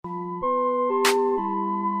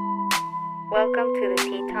Welcome to the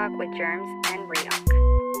Tea Talk with Germs and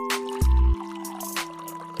Riok.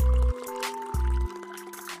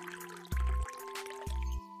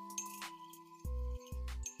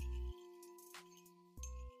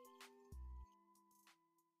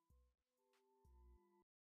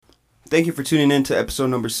 Thank you for tuning in to episode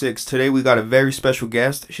number 6. Today we got a very special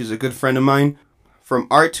guest. She's a good friend of mine. From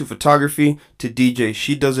art to photography to DJ,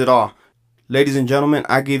 she does it all. Ladies and gentlemen,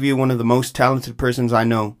 I give you one of the most talented persons I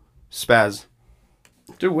know, Spaz.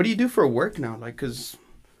 Dude, what do you do for work now? Like, cause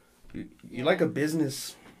you're like a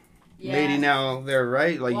business lady now there,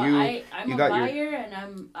 right? Like well, I'm you a got buyer and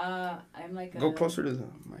I'm like Go closer to the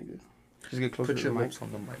mic, dude. Just get closer Put to your the mic. lips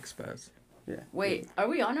on the mic, Spaz. Yeah. Wait, are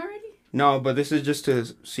we on already? No, but this is just to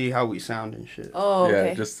see how we sound and shit. Oh, okay.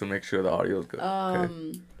 Yeah, just to make sure the audio is good.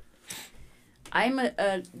 Okay. I'm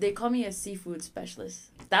they call me a seafood specialist.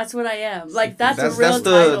 That's what I am. Like that's a real that's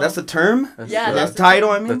title. That's the term? Yeah, That's that's the title,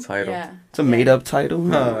 I mean? The title. Yeah. It's a made up title.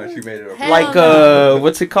 She made it up. Hell Like no.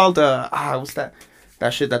 what's it called? What's that?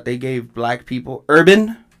 That shit that they gave black people?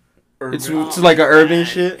 Urban? Urban. It's like a urban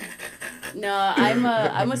shit. No,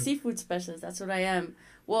 I'm a seafood specialist. That's what I am.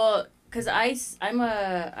 Well, cause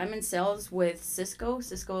I'm in sales with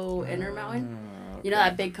Cisco Intermountain. You know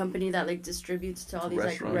that big company that like distributes to all these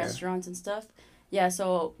like restaurants and stuff. Yeah,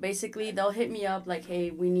 so basically they'll hit me up like,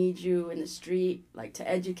 hey, we need you in the street like to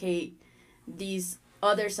educate these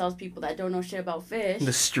other salespeople that don't know shit about fish.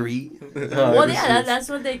 The street. Well, yeah, that's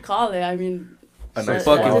what they call it. I mean, A nice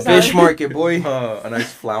Fucking that's fish how- market, boy. A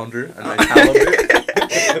nice flounder. A nice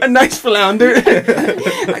halibut. A nice flounder.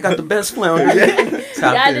 I got the best flounder.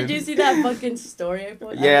 Yeah, did you see that fucking story I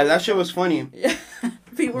put? Yeah, that shit was funny. Yeah,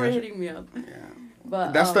 people were hitting me up. Yeah.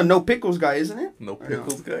 But That's the no pickles guy, isn't it? No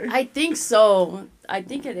pickles guy. I think so. I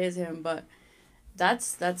think it is him, but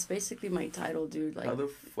that's basically my title, dude. Like How the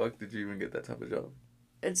fuck did you even get that type of job?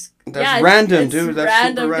 it's That's random, it's dude. That's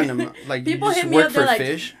random. super random. Like People you just hit me work up, for they're like,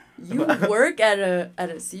 fish. You work at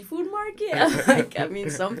a seafood market? I'm like, I mean,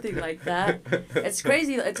 something like that. It's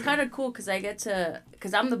crazy. It's kind of cool because I get to,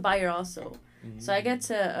 because I'm the buyer also. So I get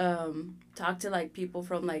to talk to like people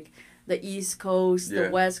from like the East Coast, the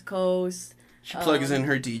West Coast. She plugs in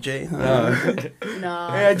her DJ. No.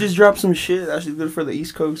 Hey, I just dropped some shit. That's good for the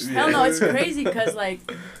East Coast. Hell no, it's crazy because like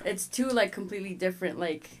it's two like completely different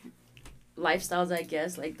like lifestyles, I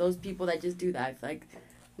guess. Like those people that just do that, I feel like,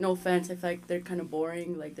 no offense, I feel like they're kind of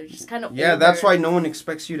boring. Like they're just kind of Yeah, older. that's why no one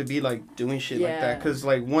expects you to be like doing shit like that. Yeah. Cause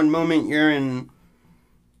like one moment you're in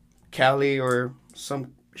Cali or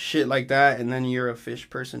some shit like that, and then you're a fish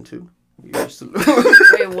person too. You're just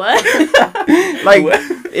Wait, what? like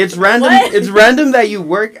it's random. What? It's random that you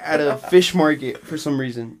work at a fish market for some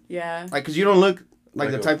reason. Yeah. Like, cause you don't look like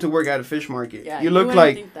Like the a- type to work at a fish market. Yeah. you look wouldn't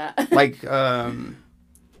like think that. like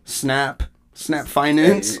Snap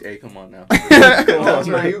Finance. Hey, come on now. Oh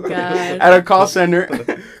my God. At a call center.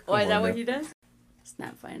 Oh, is that on what now. he does?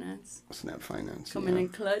 Snap Finance. Snap Finance. Coming yeah. in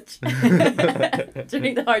clutch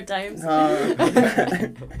during the hard times.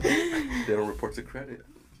 They don't report to credit.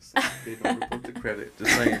 They don't report to credit.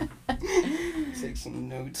 Just saying. Take some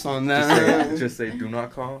notes on Just that. say, just say, do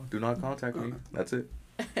not call. Do not contact me. That's it.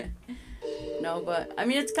 No, but I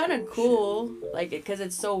mean it's kind of cool, like because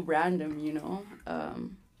it's so random, you know.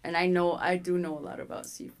 And I do know a lot about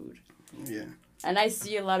seafood, Yeah. and I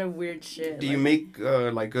see a lot of weird shit. Do you make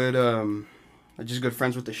like good just good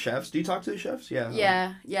friends with the chefs? Do you talk to the chefs? Yeah.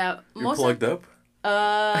 Yeah. You're plugged up.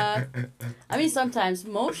 I mean sometimes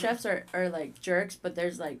most chefs are like jerks, but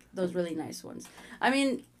there's like those really nice ones. I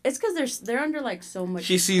mean it's because they're under like so much.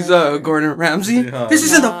 She sees pressure. Gordon Ramsay. Yeah. This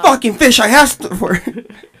isn't the Nah. fucking fish I asked for.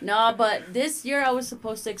 No, but this year I was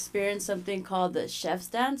supposed to experience something called the Chef's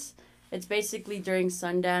Dance. It's basically during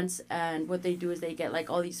Sundance, and what they do is they get like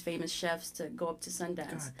all these famous chefs to go up to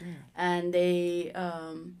Sundance, and they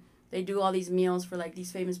do all these meals for like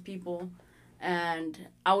these famous people, and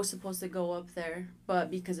I was supposed to go up there, but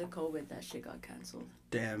because of COVID, that shit got canceled.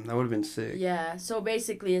 Damn, that would have been sick. Yeah, so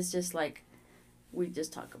basically it's just like we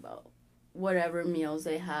just talk about whatever meals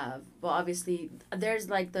they have, but obviously there's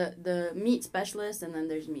like the meat specialist, and then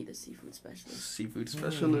there's me, the seafood specialist. Seafood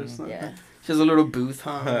specialist. huh? Yeah. She has a little booth,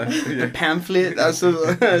 huh? The pamphlet. That's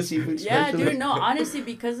a seafood Yeah, specialist. dude, no, honestly,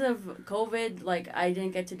 because of COVID, like, I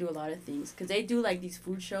didn't get to do a lot of things. Because they do, like, these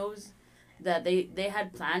food shows that they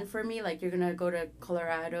had planned for me. Like, you're going to go to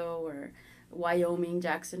Colorado or Wyoming,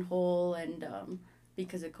 Jackson Hole. And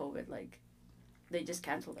because of COVID, like, they just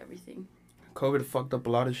canceled everything. COVID fucked up a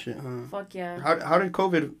lot of shit, huh? Fuck yeah. How did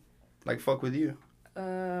COVID, like, fuck with you?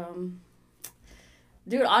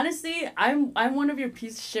 Dude, honestly, I'm one of your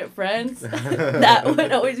piece of shit friends that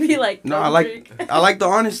would always be like, No, "Don't drink." I like the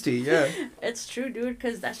honesty. Yeah, It's true, dude,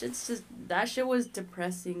 because that shit was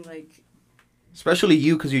depressing. Like, especially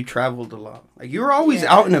you, because you traveled a lot. Like you were always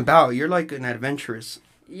Yeah. out and about. You're like an adventurous.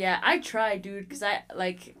 yeah, I try, dude, because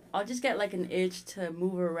I'll just get like an itch to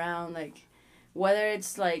move around, like, whether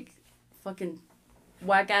it's like fucking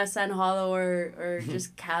whack ass San Hollow or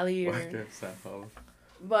just Cali or. Whack ass San Paulo.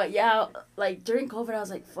 But yeah, like during COVID, I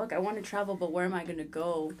was like, fuck, I want to travel, but where am I gonna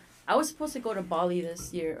go? I was supposed to go to Bali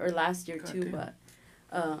this year or last year too, Goddamn.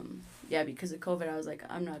 but yeah, because of COVID, I was like,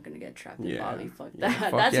 I'm not gonna get trapped in Yeah. Bali. Fuck Yeah, that.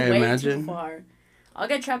 fuck That's yeah, way imagine. too far. I'll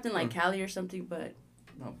get trapped in like Cali or something, but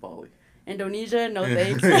Not Bali. Indonesia, no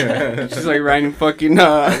thanks. She's like riding fucking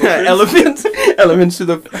elephants to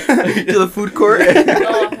the to the food court.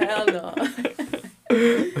 Oh hell no.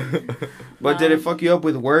 But did it fuck you up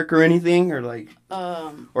with work or anything, or like,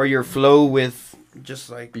 or your flow with just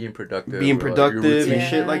like Being productive. being or, like, your productive routine, and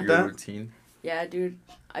shit like your that? routine. Yeah, dude.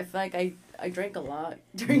 I feel like I drank a lot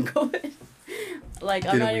during COVID. Like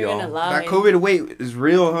I'm Didn't not we even all? gonna lie. That COVID weight is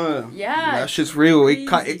real, huh? Yeah, That shit's real. It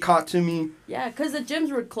crazy. caught to me. Yeah, because the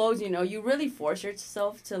gyms were closed, you know. You really force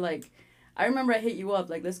yourself to, like... I remember I hit you up,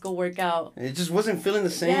 like, let's go work out. It just wasn't feeling the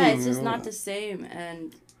same. Yeah, it's just you know? not the same.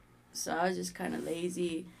 And so I was just kind of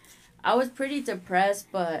lazy. I was pretty depressed,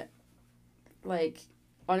 but, like,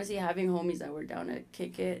 honestly, having homies that were down to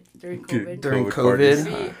kick it during COVID. During COVID COVID.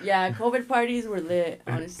 parties. Yeah, COVID parties were lit,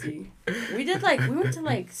 honestly. We went to,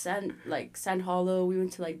 like, San Hollow. We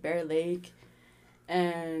went to, like, Bear Lake.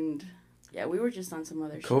 And... yeah, we were just on some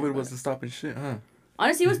other shit. COVID but- wasn't stopping shit, huh?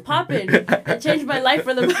 Honestly, it was popping. It changed my life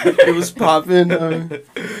for the better. It was popping.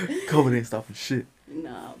 COVID ain't stopping shit.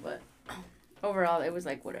 No, but overall, it was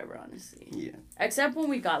like whatever, honestly. Yeah. Except when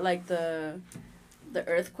we got like the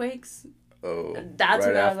earthquakes. Oh, That's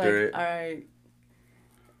right when I was after like, it. all right,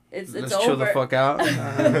 it's Let's over. chill the fuck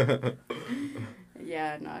out.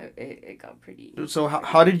 Yeah, no, it got pretty. So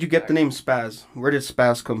how did you get the name Spaz? Where did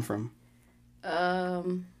Spaz come from?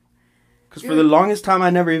 Because for the longest time, I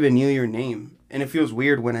never even knew your name. And it feels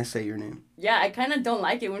weird when I say your name. Yeah, I kind of don't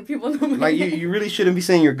like it when people know my Like, name. you really shouldn't be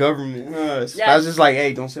saying your government. Spaz Yeah. is like,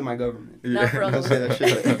 hey, don't say my government. No, for real. Don't say that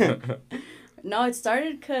shit. No, it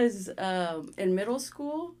started because in middle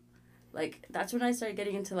school, like, that's when I started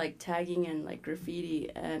getting into, like, tagging and, like, graffiti.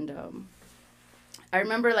 And I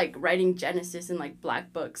remember, like, writing Genesis in, like,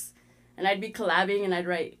 black books. And I'd be collabing and I'd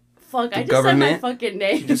write, fuck, I just said my fucking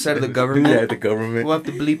name. You just said the government. Yeah, the government. We'll have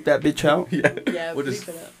to bleep that bitch out. Yeah. Yeah, We'll bleep just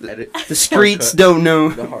it up. edit. The streets Hard cut. don't know.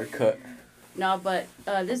 The hard cut. No, but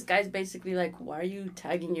this guy's basically like, why are you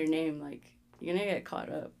tagging your name? Like, you're gonna get caught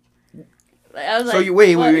up. Like, I was So like, you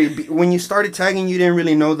wait. "What?" When you started tagging, you didn't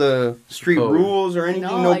really know the street Code. rules or anything.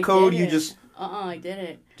 No, No I code. You didn't. just I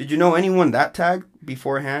didn't. did you know anyone that tagged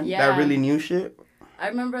beforehand Yeah. that really knew shit? I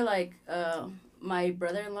remember like my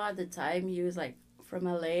brother-in-law at the time. He was like from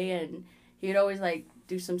LA, and he'd always like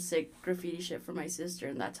do some sick graffiti shit for my sister,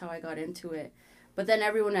 and that's how I got into it. But then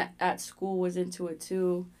everyone at school was into it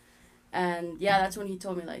too, and yeah, that's when he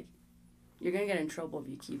told me like, you're gonna get in trouble if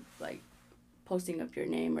you keep like posting up your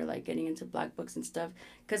name or like getting into black books and stuff.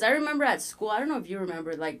 Because I remember at school, I don't know if you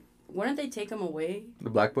remember, like, wouldn't they take them away? The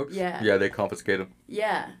black books? Yeah. Yeah, they confiscate them.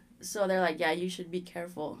 Yeah. So they're like, yeah, you should be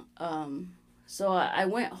careful. So I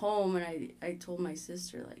went home and I told my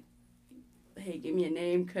sister, like, hey, give me a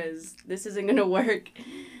name because this isn't going to work.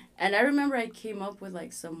 And I remember I came up with,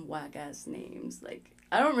 like, some whack-ass names. Like,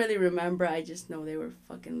 I don't really remember. I just know they were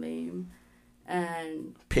fucking lame.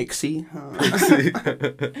 And Pixie.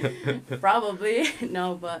 probably,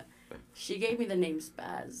 no, but she gave me the name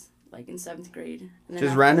Spaz, like, in 7th grade. And then Just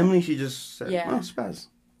after- randomly, she just said, Yeah. "Oh, Spaz,"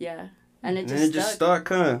 Yeah. And it and just it just stuck,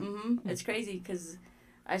 huh? It's crazy because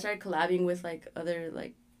I started collabing with like other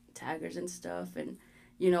like taggers and stuff, and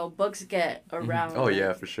you know books get around. Oh, like,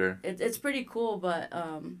 yeah, for sure. It's pretty cool, but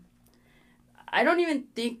I don't even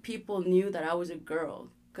think people knew that I was a girl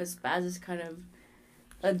because Spaz is kind of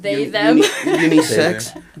a they them.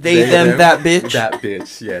 Unisex. They them that bitch. That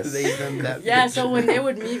bitch, yes. They them that. Yeah, bitch. so when they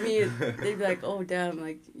would meet me, they'd be like, "Oh damn,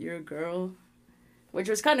 like you're a girl," which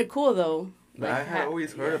was kind of cool though. But Like, I had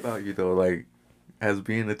always heard yeah. about you, though, like, as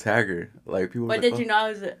being a tagger. Like, people were But like, did you know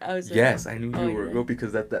I was? Yes, I knew Oh, you were a yeah. girl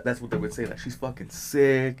because that's what they would say. Like, she's fucking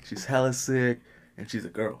sick, she's hella sick, and she's a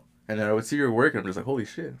girl. And then I would see her work, and I'm just like, holy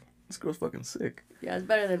shit, this girl's fucking sick. Yeah, it's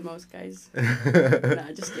better than most guys.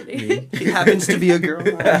 Nah, just kidding. She happens to be a girl.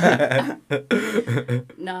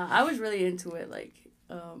 Nah, I was really into it. Like,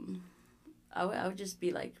 I would just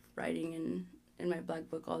be like writing in my black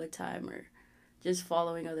book all the time, or just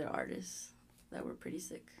following other artists that were pretty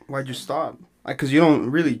sick. Why'd you stop? Like, cause you don't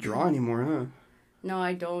really draw anymore, huh? No,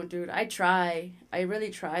 I don't, dude. I try. I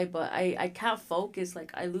really try, but I can't focus.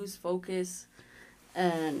 Like, I lose focus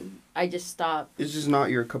and I just stop. It's just not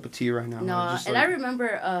your cup of tea right now. No, Just and like- I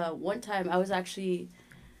remember one time I was actually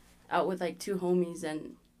out with like two homies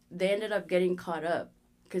and they ended up getting caught up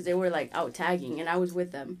because they were like out tagging and I was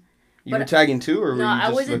with them. You were but- tagging too, or were No, you just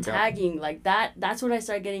I wasn't looking out? tagging like that. That's when I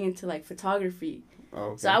started getting into like photography. Oh,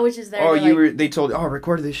 okay. So I was just there. Oh, to, you like, were. They told. Oh,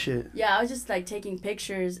 record this shit. Yeah, I was just like taking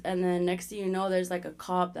pictures, and then next thing you know, there's like a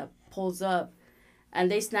cop that pulls up, and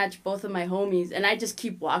they snatch both of my homies, and I just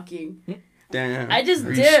keep walking. Damn. I just Are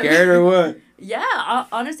you dip. scared or what? Yeah,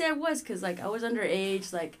 honestly, I was, cause like I was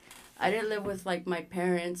underage. Like, I didn't live with like my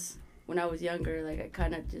parents when I was younger. Like, I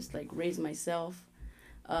kind of just like raised myself,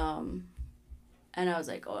 and I was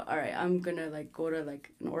like, oh, all right, I'm gonna like go to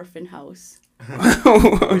like an orphan house.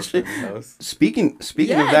 Oh shit. House. Speaking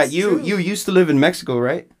Yeah, of that, it's you true. you used to live in Mexico,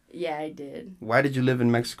 right? Yeah, I did. Why did you live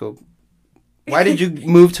in Mexico? Why did you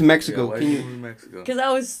move to Mexico? Yeah, why Can did you? you move to Mexico? Cause I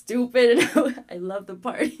was stupid and I love the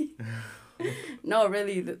party. No,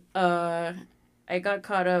 really. I got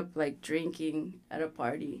caught up like drinking at a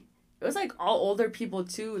party. It was like all older people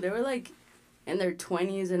too. They were like in their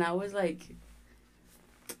 20s and I was like,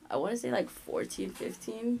 I want to say like 14,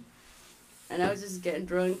 15. And I was just getting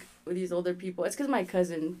drunk with these older people. It's because my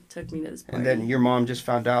cousin took me to this party. And then your mom just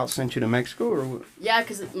found out, sent you to Mexico, or what? Yeah,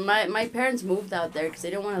 because my parents moved out there because they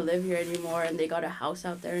didn't want to live here anymore, and they got a house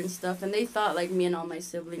out there and stuff. And they thought, like, me and all my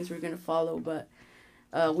siblings were going to follow, but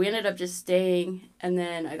we ended up just staying, and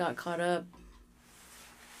then I got caught up.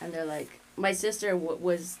 And they're like, my sister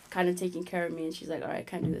was kind of taking care of me, and she's like, all right, I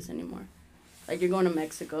can't do this anymore. Like, you're going to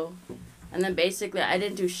Mexico. And then basically, I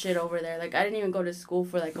didn't do shit over there. Like, I didn't even go to school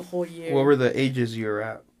for, like, a whole year. What were the ages you were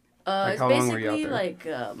at? like, it's how long were you out basically,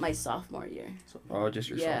 there? like, my sophomore year. Oh, just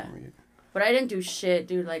your Yeah. sophomore year. But I didn't do shit,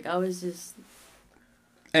 dude. Like, I was just...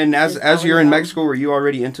 And as Just you're going in out. Mexico, were you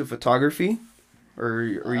already into photography, or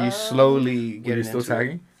are you slowly Were getting you still into it?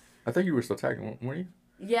 tagging? I think you were still tagging, weren't you?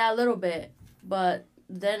 Yeah, a little bit. But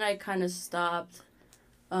then I kind of stopped.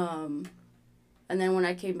 And then when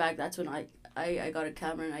I came back, that's when I got a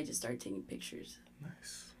camera and I just started taking pictures.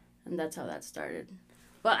 Nice. And that's how that started.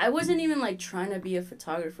 But I wasn't even, like, trying to be a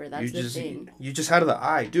photographer. That's You the just thing. you just had the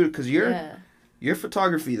eye, dude. Cause Yeah. your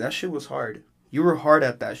photography, that shit was hard. You were hard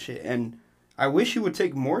at that shit, and I wish you would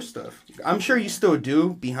take more stuff. I'm sure you still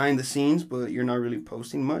do behind the scenes, but you're not really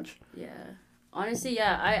posting much. Yeah. Honestly,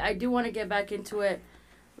 yeah, I do want to get back into it.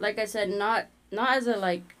 Like I said, not as a,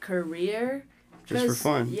 like, career. Just for 'Cause-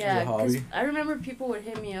 fun. Yeah, As a hobby. 'cause I remember people would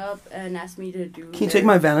hit me up and ask me to do... Can you take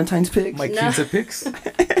my Valentine's pics? My No. Kinsa pics?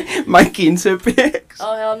 My quince pics.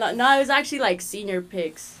 Oh, hell no. No, it was actually, like, senior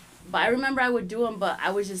pics. But I remember I would do them, but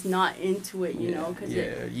I was just not into it, you know? 'Cause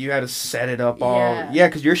Yeah, you had to set it up all. Yeah. Yeah,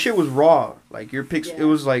 because your shit was raw. Like, your pics, Yeah. it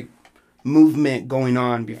was like movement going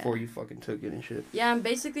on before you fucking took it and shit. Yeah, and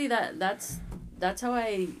basically that's how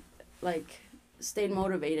I, like, stayed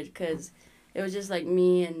motivated, because it was just, like,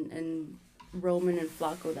 me and Roman and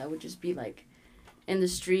Flacco that would just be, like, in the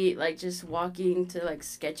street, like, just walking to, like,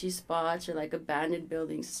 sketchy spots or, like, abandoned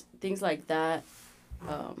buildings, things like that.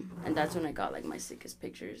 And that's when I got, like, my sickest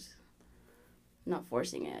pictures. Not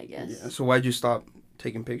forcing it, I guess. Yeah. So why'd you stop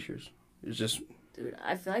taking pictures? It's just Dude,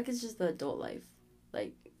 I feel like it's just the adult life.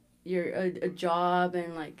 Like, you're a job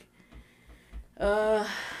and, like,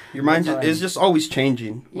 your mind time. is just always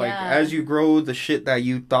changing. Like Yeah. as you grow, the shit that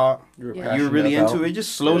you thought You Yeah. you were really passionate into, about. it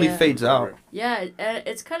just slowly Yeah. fades out. yeah,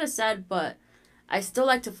 it's kind of sad, but I still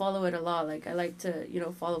like to follow it a lot. Like, I like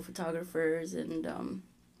to, follow photographers and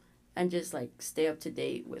just, like, stay up to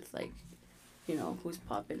date with, like, who's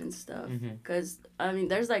popping and stuff. Mhm. Because, I mean,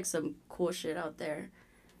 there's, like, some cool shit out there.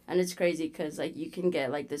 And it's crazy because, like, you can get,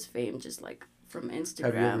 like, this fame just, like, from Instagram.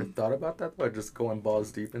 Have you ever thought about that? Like, just going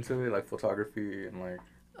balls deep into it, like photography and, like,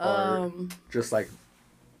 art? Just, like,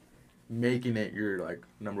 making it your, like,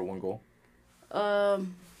 number one goal?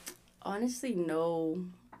 Honestly, no.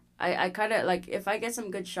 I kind of, like, if I get some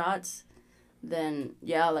good shots, then,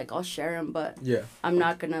 yeah, like, I'll share them, but Yeah. I'm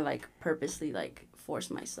not gonna, like, purposely, like, force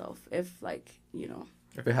myself. If, like,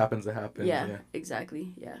 If it happens, it happens. yeah,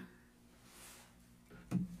 exactly, yeah.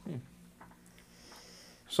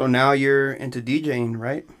 So now you're into DJing,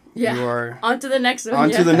 right? Yeah. You are On to the next one. on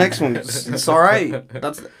yeah. to the next one. It's all right.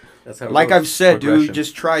 That's That's how it like goes. I've said, dude. Progression.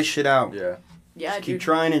 Just try shit out. Yeah. Yeah, Just keep dude,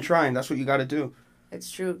 trying and trying. That's what you got to do. it's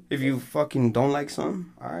true. If you fucking don't like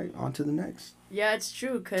something, all right, on to the next. Yeah, it's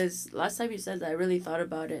true, because last time you said that, I really thought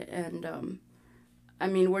about it, and, I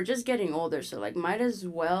mean, we're just getting older, so, like, might as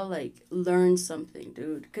well, like, learn something,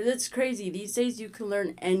 dude. Because it's crazy. These days, you can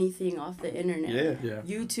learn anything off the internet. Yeah. Yeah.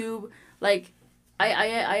 YouTube. Like,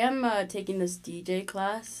 I am taking this DJ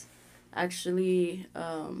class, actually,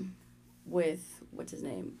 with what's his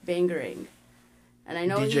name, Bangerang. And I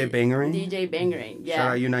know DJ Bangerang? DJ Bangerang, yeah.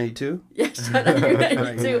 Shout out U92? Yeah, shout out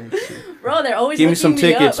U92. Bro, they're always Give me some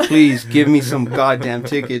tickets, please. Give me some goddamn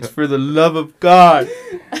tickets, for the love of God.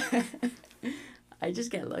 I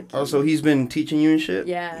just get lucky. Oh, so he's been teaching you and shit?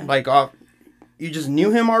 Yeah. Like, you just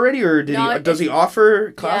knew him already, or does he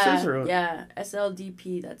offer classes? Yeah,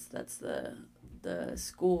 SLDP, that's the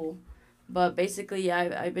school. But basically,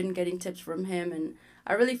 yeah, I've been getting tips from him, and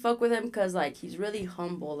I really fuck with him because, like, he's really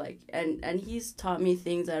humble, like, and he's taught me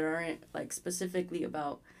things that aren't, like, specifically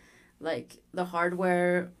about, like, the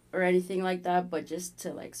hardware or anything like that, but just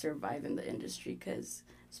to, like, survive in the industry, because,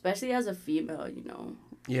 especially as a female, you know.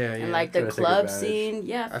 Yeah, yeah. And, like, the club scene,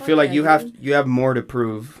 yeah. I feel like you have more to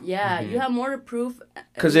prove. Yeah, you have more to prove.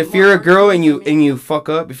 Because if you're a girl and you fuck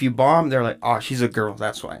up, if you bomb, they're like, oh, she's a girl,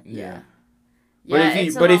 that's why. Yeah.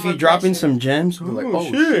 But if you drop in some gems, they're like,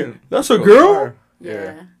 oh shit, that's a girl?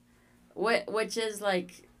 Yeah. Which is,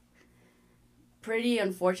 like, pretty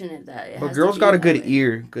unfortunate that it But girls got a good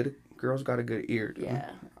ear. Girls got a good ear.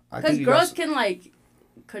 Yeah. Because girls can, like,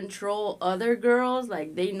 control other girls.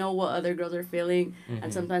 Like, they know what other girls are feeling.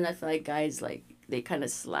 And sometimes I feel like guys, like, they kind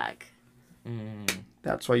of slack.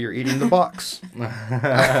 That's why you're eating the box. Which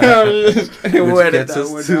gets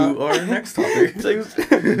us to our next topic. But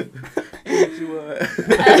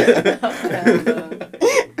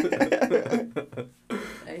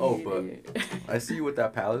I see you with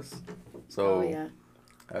that Palace. So yeah.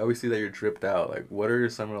 I always see that you're dripped out. Like, what are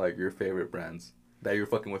some of, like, your favorite brands that you're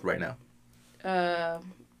fucking with right now?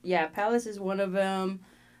 Yeah, Palace is one of them.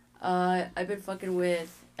 I've been fucking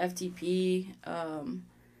with FTP,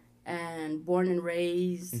 and Born and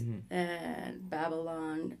Raised, and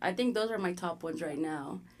Babylon. I think those are my top ones right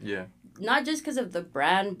now. Yeah. Not just because of the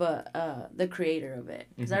brand, but the creator of it.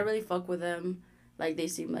 Because I really fuck with them. Like, they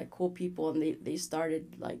seem like cool people, and they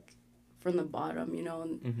started, like, from the bottom, you know.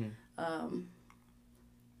 And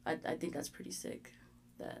I think that's pretty sick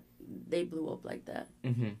that they blew up like that.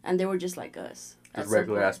 And they were just like us. Just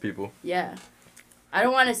regular ass people. Yeah. I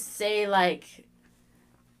don't want to say, like,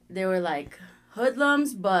 they were, like,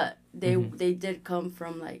 hoodlums, but they did come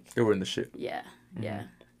from, like... They were in the shit. Yeah, yeah.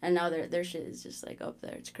 And now their shit is just, like, up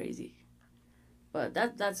there. It's crazy. But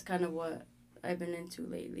that's kind of what I've been into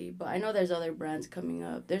lately. But I know there's other brands coming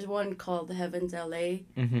up. There's one called Heavens LA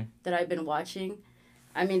that I've been watching.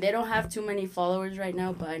 I mean, they don't have too many followers right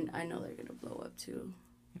now, but I know they're going to blow up, too.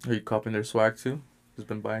 Are you copying their swag, too? Just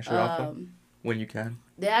been buying shit off them? When you can.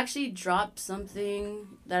 They actually dropped something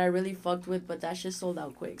that I really fucked with, but that shit sold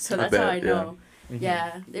out quick. So that's how I know.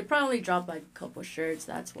 Yeah. They probably dropped, like, a couple shirts.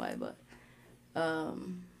 That's why, but...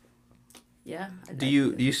 yeah. Do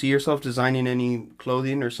you see yourself designing any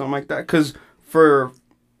clothing or something like that? Because for,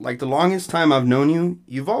 like, the longest time I've known you,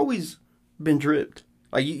 you've always been dripped.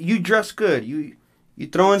 Like, you dress good. You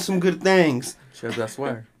throw in some good things. She has that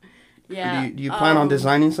swag. Yeah. Do you plan on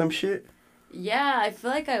designing some shit? Yeah, I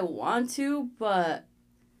feel like I want to, but,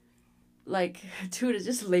 like, dude, it's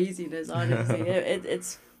just laziness, honestly. It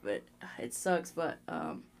sucks, but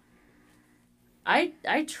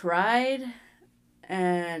I tried,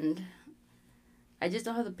 and I just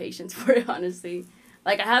don't have the patience for it, honestly.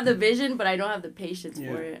 Like, I have the vision, but I don't have the patience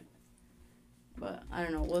for it. But I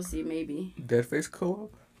don't know. We'll see. Maybe. Deadface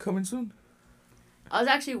co-op coming soon. I was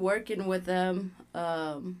actually working with them,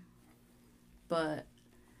 but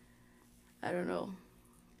I don't know.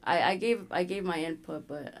 I gave my input,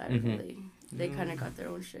 but I don't really. They kind of got their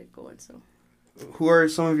own shit going. So. Who are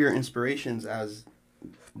some of your inspirations as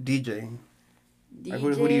DJ? Like,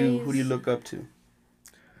 who do you look up to?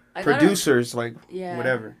 Producers,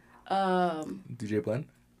 whatever. DJ Blend.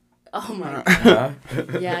 Oh my god.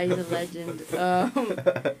 Yeah, he's a legend.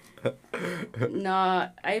 No,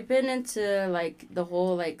 I've been into, like, the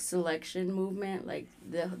whole, like, selection movement, like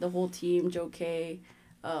the whole team, Joe K.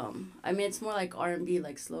 I mean, it's more like R&B,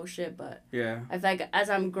 like slow shit, but yeah, I feel like as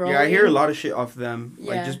I'm growing, I hear a lot of shit off them.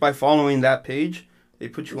 Yeah. Like, just by following that page, they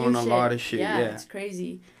put you on a lot of shit. Yeah, it's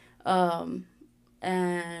crazy. And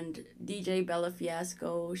DJ Bella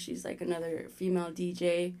Fiasco, she's like another female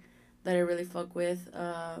DJ that I really fuck with.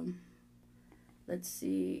 Let's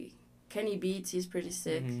see, Kenny Beats, he's pretty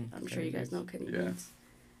sick. I'm sure you guys know Kenny Beats.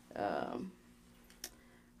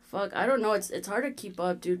 Fuck, I don't know. It's hard to keep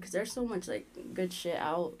up, dude, because there's so much, like, good shit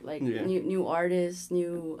out. Like, new artists,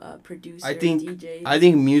 new producers, DJs. I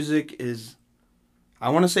think music is, I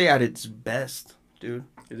want to say, at its best, dude.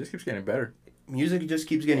 It just keeps getting better. Music just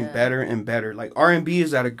keeps getting better and better. Like, R&B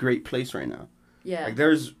is at a great place right now. Yeah. Like,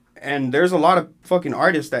 there's a lot of fucking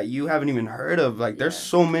artists that you haven't even heard of. Like, there's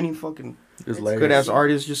so many fucking There's It's layers. good ass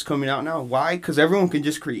artists just coming out now. Why? Because everyone can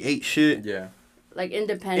just create shit Yeah. like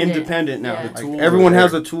independent. now. Yeah. Like, tools everyone are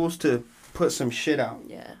has there. the tools to put some shit out.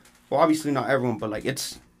 Yeah. Well, obviously not everyone, but like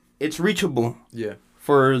it's reachable Yeah.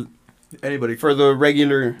 for Anybody. the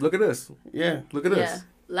regular. Look at this. Yeah. Look at Yeah. this.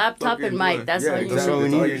 Laptop Fucking and mic. blood. That's Yeah, all you That's need. all we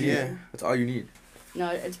That's all needed. you need. Yeah. That's all you need. No,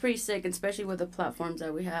 it's pretty sick, especially with the platforms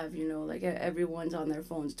that we have. You know, like everyone's on their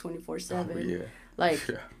phones 24/7. Oh, yeah. Like,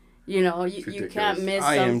 Yeah. you know, It's you ridiculous. can't miss.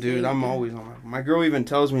 I am, dude. something. I'm always on my girl even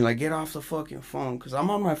tells me like get off the fucking phone because I'm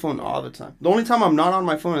on my phone all the time. The only time I'm not on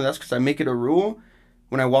my phone and that's because I make it a rule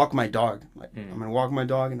when I walk my dog. Like I'm gonna walk my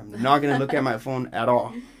dog and I'm not gonna look at my phone at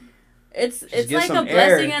all. It's get like a some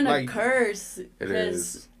blessing air, and like- a curse. It 'cause,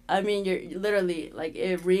 is. I mean, you're literally like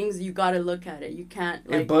it rings. You gotta look at it. You can't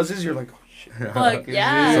like. It buzzes. You're like, oh shit. Fuck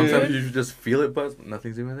yeah, Sometimes dude. you just feel it buzz, but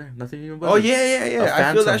nothing's even there. Nothing even Oh buzzes. yeah. A I feel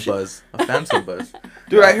phantom that shit. buzz. A phantom buzz.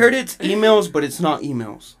 Dude, I heard it's emails, but it's not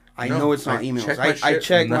emails. I No, know it's not I emails. check my I shit,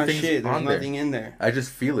 check my nothing's shit. There's on there. nothing in there. I just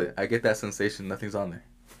feel it. I get that sensation. Nothing's on there.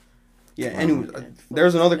 Yeah. Wow. Anyways,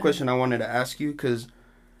 there's another question I wanted to ask you because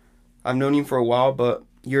I've known you for a while, but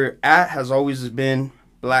your has always been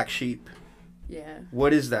Black Sheep. Yeah.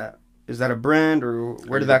 What is that? Is that a brand or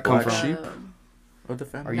where did you that the come Black from? Sheep? Um, What the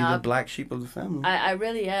family? Are you Nah. the black sheep of the family? I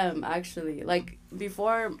really am actually. Like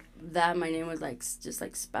before that, my name was like just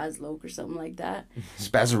like Spazloke or something like that.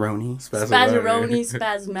 Spazzaroni. Spazaroni,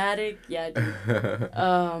 spasmatic. Yeah.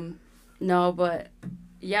 Dude. No, but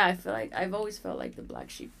yeah, I feel like I've always felt like the black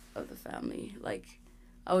sheep of the family. Like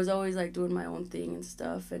I was always like doing my own thing and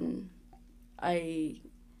stuff, and I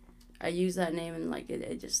used that name and like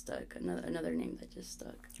it just stuck. Another name that just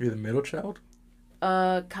stuck. You're the middle child?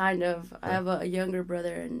 Kind of. I have a younger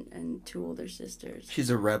brother and two older sisters. She's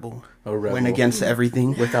a rebel. A rebel. Went against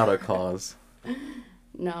everything. Without a cause.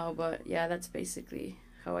 No, but yeah, that's basically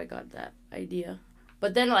how I got that idea.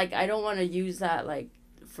 But then like I don't want to use that like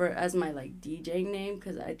for as my like DJing name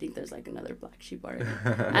because I think there's like another black sheep already.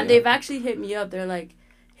 And they've actually hit me up. They're like,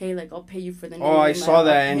 "Hey, like I'll pay you for the name." Oh, I saw I'll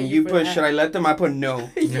that, pay and you for put. that." Should I let them? I put no.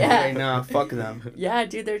 Yeah. Okay, nah, fuck them. Yeah,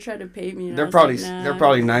 dude, they're trying to pay me. And I They're was probably like, nah. they're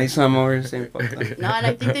probably nice. I'm over saying fuck them. No, and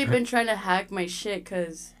I think they've been trying to hack my shit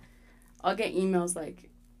because I'll get emails like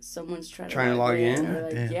someone's trying to log in? Or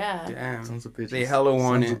like, Damn. yeah. Damn. Sons of bitches. They hella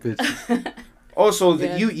want Sons it. of bitches. Oh, so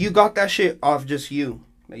Yeah. you got that shit off just you?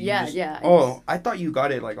 Like, you Yeah, just- yeah, I Oh, I thought you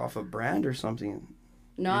got it like off a brand or something.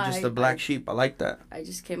 No, You're just a black sheep. I like that. I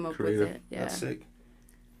just came up Creative. with it. Yeah, That's sick.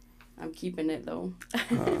 I'm keeping it though.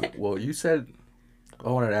 Well, you said, I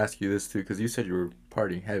wanted to ask you this too, because you said you were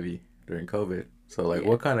partying heavy during COVID. So, like, Yeah.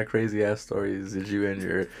 what kind of crazy ass stories did you and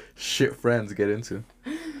your shit friends get into?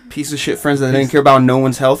 Piece of shit friends that didn't care about no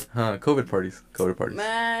one's health. Huh? COVID parties. COVID parties.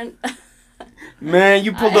 Man, Man,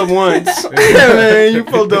 you pulled up once. Man, you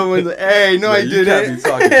pulled up once. Hey, no, I You can't didn't. be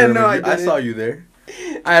talking German. No, I I didn't. saw you there.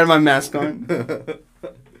 I had my mask on.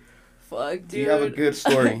 fuck, dude. Do you have a good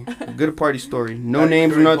story? A good party story. No Like,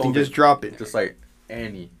 names or during nothing. COVID. Just drop it. Just like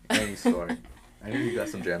any story. I know you got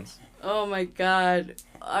some gems. Oh my god.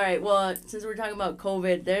 All right. Well, since we're talking about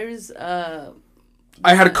COVID, there's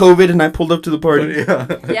I had COVID and I pulled up to the party.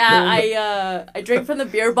 Yeah. yeah, I drank from the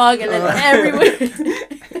beer bong and then everyone.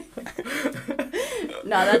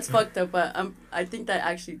 Nah, that's fucked up. But I think that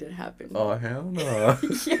actually did happen. Oh hell no.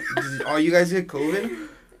 Oh, you guys get COVID?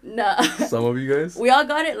 Nah. Some of you guys. We all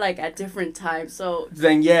got it like at different times. So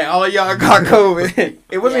Then yeah, all of y'all got COVID.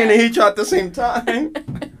 It wasn't Yeah. gonna hit y'all at the same time.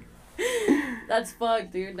 that's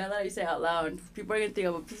fucked, dude. Now that you say it out loud, people are gonna think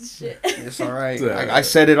I'm a piece of shit. It's all right. I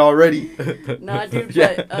said it already. Nah, dude.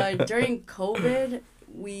 Yeah. But during COVID,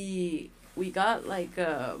 we got like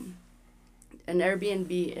an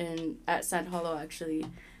Airbnb at Sand Hollow actually,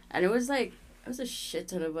 and it was a shit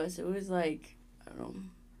ton of us. It was like I don't know,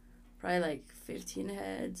 probably like 15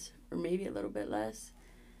 heads or maybe a little bit less,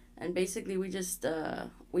 and basically we just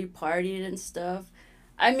we partied and stuff.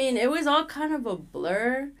 I mean, it was all kind of a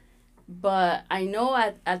blur, but I know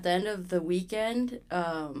at the end of the weekend,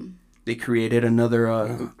 They created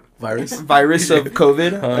another Virus. virus of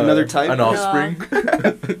COVID, another type. An offspring.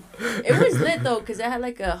 it was lit though because it had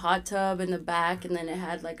like a hot tub in the back, and then it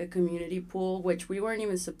had like a community pool, which we weren't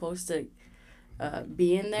even supposed to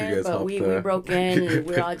be in You there, guys but we helped, broke in and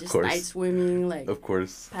we were all Of just course. night swimming, like Of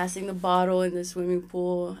course. passing the bottle in the swimming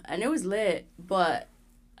pool, and it was lit. But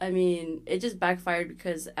I mean, it just backfired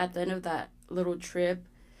because at the end of that little trip,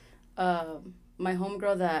 my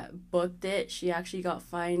homegirl that booked it, she actually got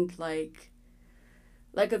fined like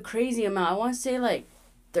a crazy amount. I want to say like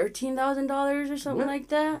 $13,000 or something What? like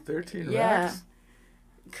that. 13 Yeah. racks?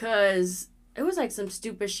 Cause it was like some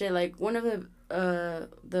stupid shit. Like one of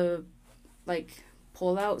the like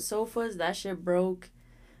pull out sofas, that shit broke,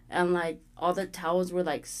 and like all the towels were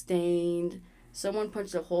like stained. Someone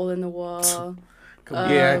punched a hole in the wall.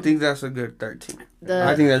 Yeah, I think that's a good 13.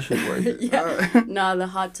 I think that should work. Yeah. No, the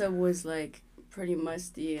hot tub was like pretty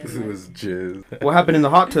musty. And, It was jizz. What happened in the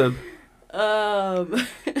hot tub?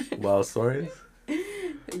 Wild stories?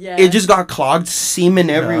 Yeah. It just got clogged, semen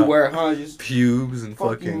everywhere, huh? Just pubes and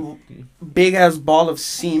fucking big ass ball of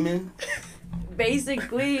semen.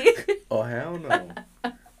 Basically. Oh hell no!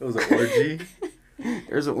 It was an orgy.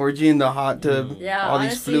 There's an orgy in the hot tub. Yeah, all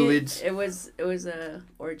honestly, these fluids. It was a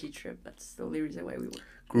orgy trip. That's the only reason why we went.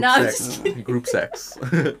 Group No, I'm sex. just kidding. Group sex.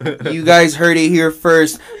 You guys heard it here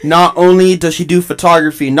first. Not only does she do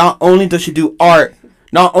photography, not only does she do art,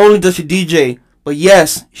 not only does she DJ, but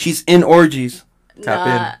yes, she's in orgies.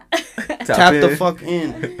 Tap in. Tap the fuck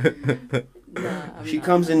in. Nah, She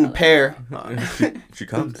comes in a pair. she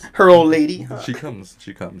comes. Her old lady. She comes.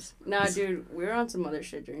 She comes. Nah, dude, we were on some other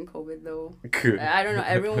shit during COVID though. Good. I don't know.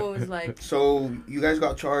 Everyone was like, So you guys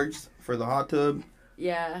got charged for the hot tub.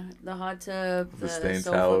 yeah, the hot tub, The the stained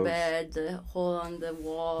sofa towels. bed, the hole on the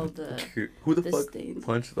wall, Who the the fuck stains.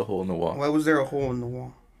 punched the hole in the wall? Why was there a hole in the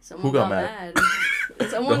wall? Someone Who got mad? mad.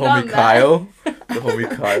 Someone The got homie Kyle. The homie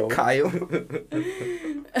Kyle. Kyle.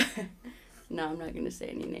 No, I'm not gonna say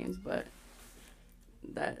any names, but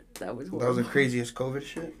that was horrible. That was the craziest COVID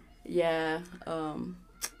shit. Yeah,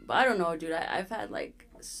 but I don't know, dude. I've had like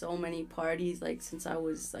so many parties like since I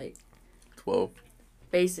was like 12.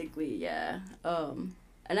 basically, yeah. And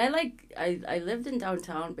I lived in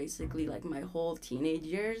downtown basically like my whole teenage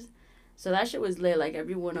years, so that shit was lit. Like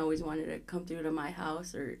everyone always wanted to come through to my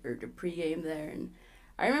house or to pregame there, and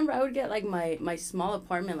I remember I would get like my small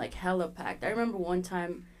apartment like hella packed. I remember one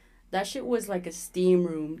time. That shit was like a steam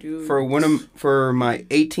room, dude. For my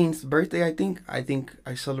 18th birthday, I think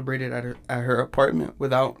I celebrated at her apartment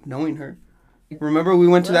without knowing her. Remember we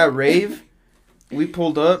went to that rave? We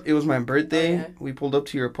pulled up. It was my birthday. Oh, yeah. We pulled up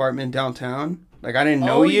to your apartment downtown. Like I didn't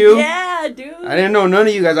know you. Yeah, dude. I didn't know none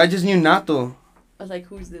of you guys. I just knew Nato. I was like,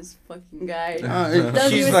 who's this fucking guy? She's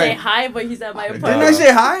Doesn't even say like, hi, but he's at my didn't apartment. I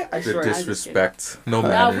say hi? I The swear. disrespect. No Nah,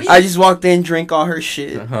 manners. I just walked in, drank all her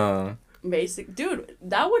shit. Uh-huh. Basic, dude,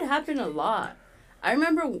 that would happen a lot. I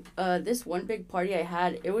remember this one big party I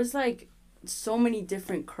had. It was like so many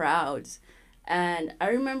different crowds, and I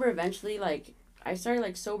remember eventually like I started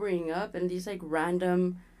like sobering up, and these like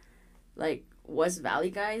random, like West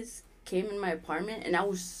Valley guys came in my apartment, and I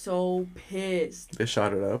was so pissed. They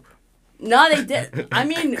shot it up. No, they did. I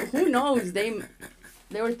mean, who knows? They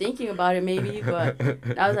were thinking about it maybe, but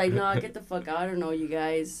I was like, no, get the fuck out. I don't know you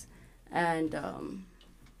guys, and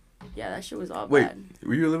yeah, that shit was all Wait, bad.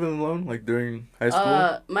 were you living alone like during high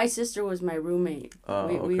school? My sister was my roommate. We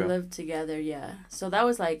Okay. lived together, yeah. So that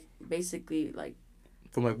was like basically like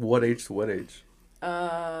From like what age to what age?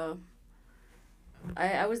 I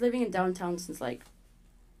was living in downtown since like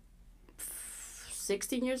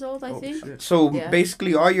 16 years old, I think. Shit. So Yeah.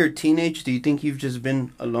 basically, all your teenage, do you think you've just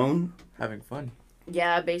been alone? Having fun.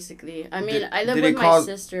 Yeah, basically. I mean, Did- I live did with it my cause-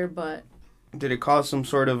 sister, but Did it cause some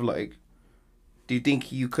sort of like? Do you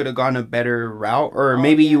think you could have gone a better route, or Oh,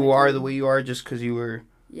 maybe yeah, you I are do. the way you are just because you were?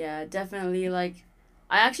 yeah, definitely like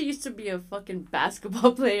I actually used to be a fucking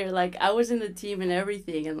basketball player. Like I was in the team and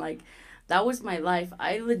everything, and like that was my life.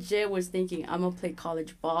 I legit was thinking I'm gonna play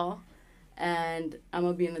college ball, and I'm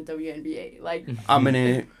gonna be in the WNBA. Like I'm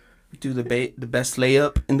gonna do the best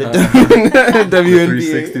layup in the The WNBA.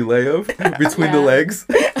 360 layup between the Yeah. legs.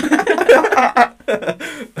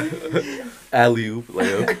 Alley-oop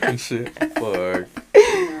layup and shit. Fuck.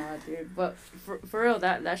 Nah, dude. But for real,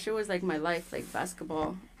 that shit was like my life, like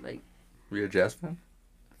basketball. Like, Were you a Jazz fan?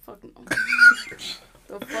 fuck no.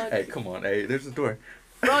 The fuck? Hey, come on. Hey, there's the door.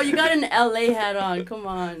 Bro, you got an LA hat on. Come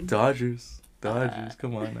on. Dodgers.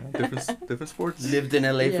 Come on now. Different sports. Lived in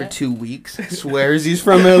LA for Yeah. 2 weeks. Swears he's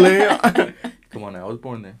from LA. Come on now. I was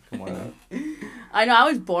born there. Come on now. I know I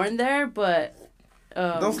was born there, but.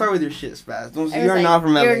 Don't start with your shit, Spaz. I was You're like, not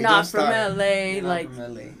from LA. You're not Don't from start. LA. You're not Like,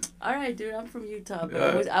 from LA. all right, dude. I'm from Utah,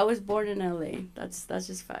 but Yeah. I was born in LA. That's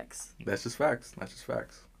just facts. That's just facts.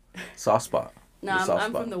 Soft spot. No, The soft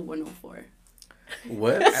I'm spot. from the 104.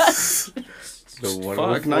 What? The one.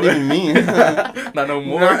 Fuck, not even me. Not no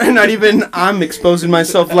more. Not even I'm exposing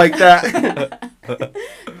myself like that.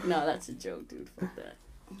 No, that's a joke, dude. Fuck that.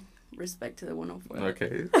 Respect to the 104.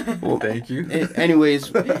 Okay. Well, Thank you. Anyways,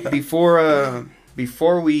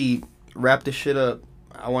 before we wrap this shit up,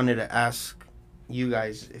 I wanted to ask you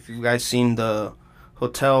guys if you guys seen the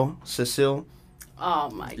Hotel Cecil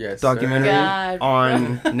Oh my documentary God,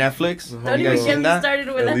 on Netflix. Don't Have you even guys get seen me that? started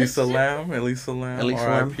with that Elisa shit. Lamb,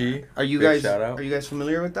 R.I.P. Are you Big guys shout out.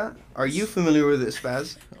 familiar with that? Are you familiar with it,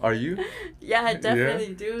 Spaz? Are you? Yeah,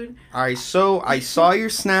 definitely, dude. All right, so I saw your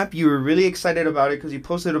snap. You were really excited about it because you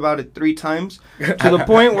posted about it 3 times to the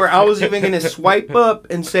point where I was even gonna swipe up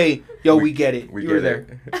and say, "Yo, we get it. We You get were there.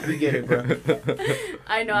 it. We get it, bro."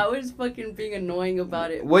 I know, I was fucking being annoying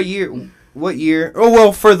about it. What year? What year? Oh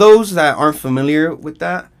well, for those that aren't familiar with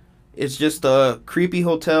that, it's just a creepy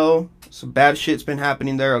hotel. Some bad shit's been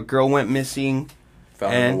happening there. A girl went missing,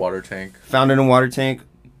 Found in And- a water tank. found in a water tank.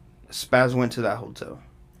 Spaz went to that hotel.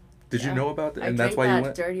 Did you Yeah. know about that? I And drank that's why that you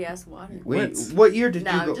went? dirty ass water. Wait, What? what year did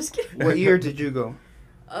Nah, you I'm go? just kidding. What year did you go?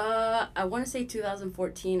 I want to say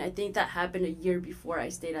 2014. I think that happened a year before I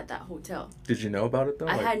stayed at that hotel. Did you know about it though?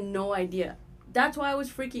 I had no idea. That's why I was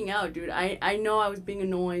freaking out, dude. I know I was being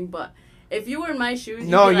annoying, but if you were in my shoes, you'd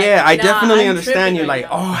No, be like, yeah, I "Nah, definitely I'm understand. tripping You're right like,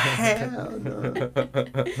 now." oh hell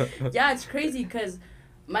no. Yeah, it's crazy because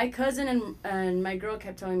my cousin and my girl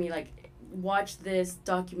kept telling me, like, watch this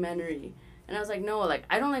documentary. And I was like, no, like,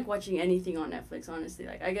 I don't like watching anything on Netflix, honestly.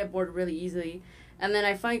 Like, I get bored really easily. And then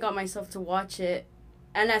I finally got myself to watch it.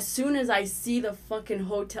 And as soon as I see the fucking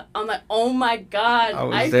hotel, I'm like, oh my God. I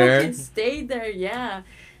was I there. fucking stayed there, yeah.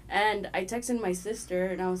 And I texted my sister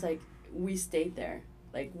and I was like, we stayed there.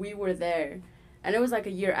 Like, we were there. And it was like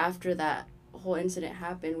a year after that whole incident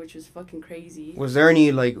happened, which was fucking crazy. Was there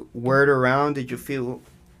any like word around? Did you feel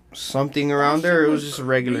something around That there? Or shit it was just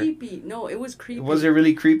regular. Creepy. No, it was creepy. Was it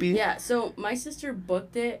really creepy? Yeah. So my sister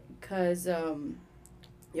booked it because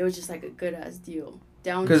it was just like a good ass deal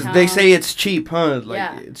downtown. Because they say it's cheap, huh? Like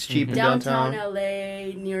Yeah. it's cheap in downtown downtown.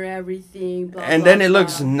 LA, near everything. Blah, And blah, then it blah.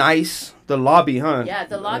 looks nice. The lobby, huh? Yeah,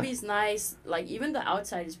 the lobby's nice. Like even the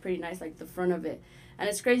outside is pretty nice. Like the front of it, and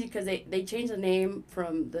it's crazy because they changed the name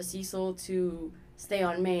from the Cecil to Stay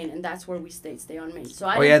on Main, and that's where we stayed. Stay on Main. So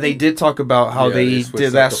I Oh didn't yeah, they think- did talk about how Yeah, they they switched did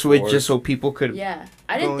up that the switch floors. just so people could. Yeah,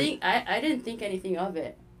 I didn't going- think I didn't think anything of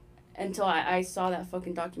it until I saw that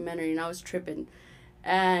fucking documentary and I was tripping,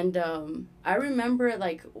 and I remember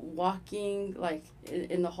like walking like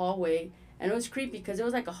in the hallway and it was creepy because it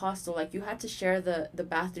was like a hostel, like you had to share the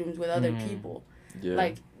bathrooms with other people. Yeah.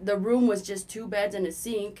 Like the room was just 2 beds and a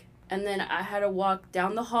sink, and then I had to walk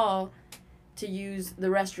down the hall to use the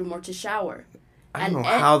restroom or to shower. I don't know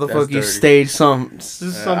And- how the That's fuck you dirty. stayed I something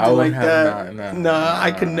wouldn't like have that. not- Nah,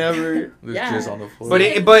 I could never. There's Yeah. jizz on the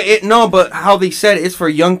floor. But how they said it's for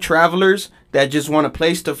young travelers that just want a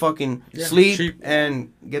place to fucking Yeah, sleep cheap.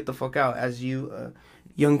 and get the fuck out. As you,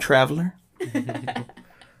 young traveler.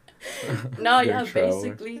 No, Big yeah, traveler.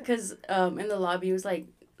 basically, because in the lobby it was like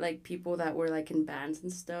people that were like in bands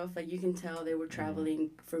and stuff. Like you can tell they were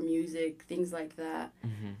traveling for music, things like that.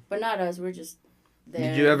 But not us. We're just there.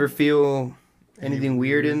 Did you ever feel anything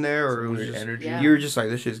weird in there, or it was Weird just energy? Yeah. you were just like,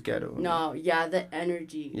 this shit's ghetto? No, yeah, the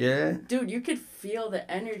energy. Yeah. Dude, you could feel the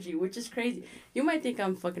energy, which is crazy. You might think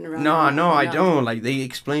I'm fucking around. No, right now, no, but I don't. Like they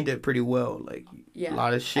explained it pretty well. Like Yeah. a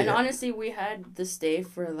lot of shit. And honestly, we had the stay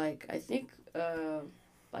for like I think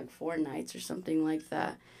like 4 nights or something like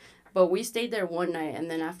that. But we stayed there one night, and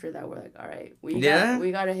then after that, we're like, all right, we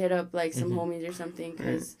got to hit up like some homies or something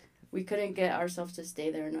because we couldn't get ourselves to stay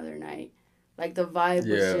there another night. Like the vibe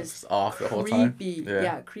Yeah, was just it's off the whole time. creepy. Yeah.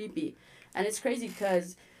 Yeah, creepy. And it's crazy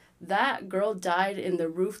because that girl died in the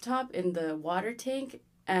rooftop in the water tank,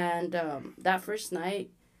 and that first night,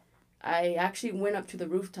 I actually went up to the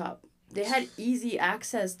rooftop. They had easy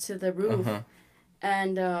access to the roof. Uh-huh.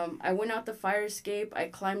 And I went out the fire escape. I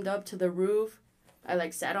climbed up to the roof. I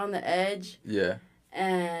like sat on the edge, Yeah.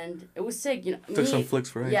 and it was sick. You know, Took some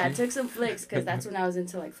flicks for Yeah, I IG. took some flicks because that's when I was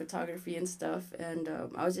into like photography and stuff. And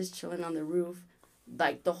I was just chilling on the roof,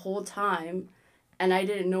 like the whole time, and I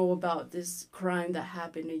didn't know about this crime that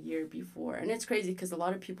happened a year before. And it's crazy because a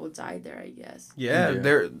lot of people died there, I guess. yeah, Yeah.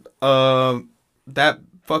 there. That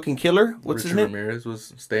fucking killer. What's his Richard name? Ramirez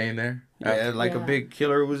was staying there. Yeah, like a Yeah. big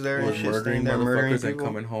killer was there and Was shit, murdering staying there, murdering motherfuckers and people.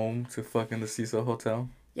 coming home to fucking the Cecil Hotel.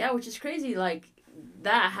 Yeah, which is crazy. Like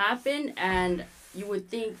that happened, and you would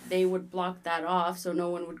think they would block that off so no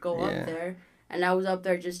one would go Yeah. up there. And I was up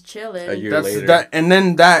there just chilling. A year That's later. that, and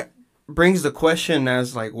then that brings the question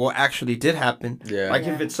as like, what actually did happen? Yeah. Like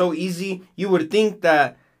Yeah. if it's so easy, you would think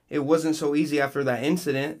that it wasn't so easy after that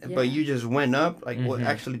incident, Yeah. but you just went up. Like what Mhm.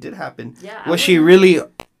 actually did happen? Yeah, I Was she went up- really,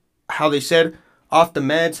 how they said, off the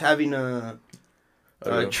meds, having a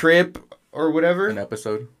Uh, trip or whatever, an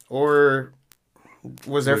episode. or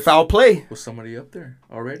was there Was- foul play? Was somebody up there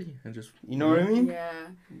already and just You know what I mean? Yeah.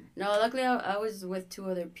 No, luckily I was with 2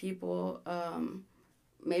 other people.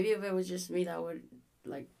 Maybe if it was just me, that would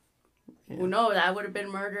like who knows? That would have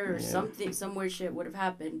been murder or something. Some weird shit would have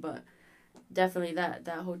happened. But definitely that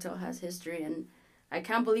hotel has history, and I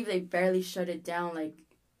can't believe they barely shut it down. Like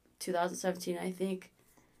 2017, I think.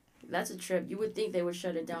 That's a trip. You would think they would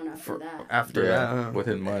shut it down after that. After that,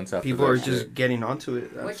 within months after people that are just getting onto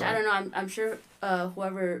it. Which I don't know. I'm sure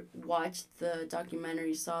whoever watched the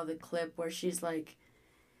documentary saw the clip where she's like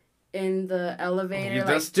in the elevator.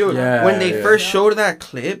 When they first showed that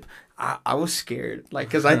clip, I was scared. Like,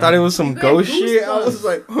 because I thought it was some ghost shit. I was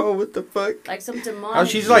like, oh, what the fuck? Like some demonic. How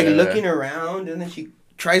she's like looking around and then she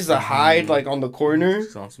tries to hide like on the corner.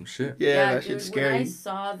 She's on some shit. Yeah, that shit's scary. When I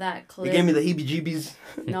saw that clip, it gave me the heebie-jeebies.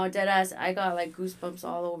 No, deadass. I got like goosebumps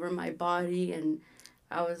all over my body, and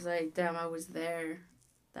I was like, damn, I was there.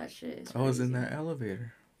 That shit is crazy. I was in that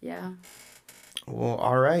elevator. Yeah. Well,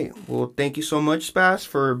 all right. Well, thank you so much, Spaz,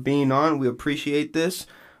 for being on. We appreciate this.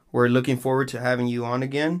 We're looking forward to having you on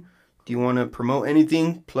again. Do you want to promote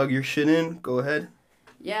anything? Plug your shit in. Go ahead.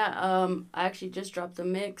 Yeah. I actually just dropped a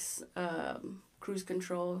mix. Cruise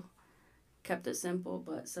Control, kept it simple,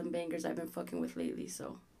 but some bangers I've been fucking with lately.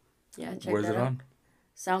 So, yeah, check Where's that it out. on?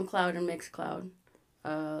 SoundCloud and Mixcloud.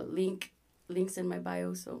 Links in my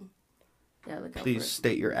bio. So, yeah, look out for it. Please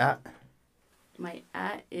state your @ My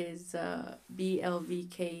 @ is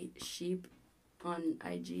BLVK Sheep on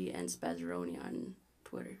IG and Spazaroni on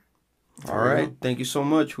Twitter. All right. Thank you so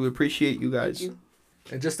much. We appreciate you guys. Thank you.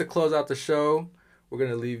 And just to close out the show, we're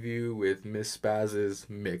gonna leave you with Miss Spaz's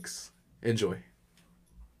mix. Enjoy.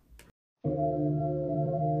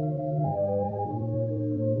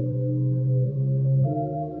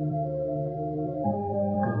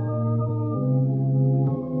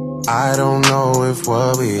 I don't know if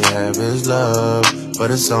what we have is love,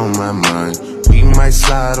 but it's on my mind. We might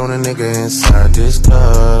slide on a nigga inside this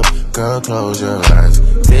club. Girl, close your eyes.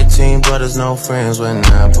 15 brothers, no friends when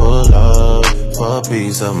I pull up for a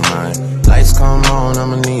peace of mind. Lights come on,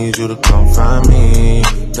 I'ma need you to come find me.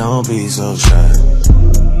 Don't be so shy.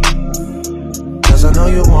 Cause I know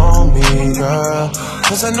you want me, girl.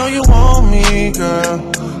 Cause I know you want me, girl.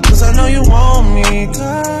 Cause I know you want me,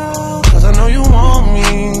 girl. Cause I know you want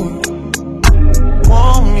me.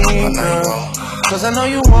 Want me, girl. Cause I know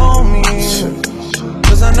you want me.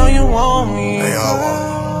 Cause I know you want me. They all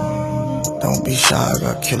want. Don't be shy,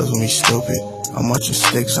 got killers when we stupid. I'm watching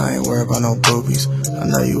sticks, I ain't worried about no boobies. I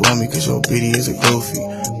know you want me cause your BD is a goofy.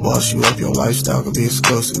 Boss you up, your lifestyle could be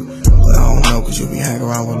exclusive. But I don't know cause you be hanging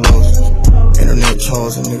around with losers. Internet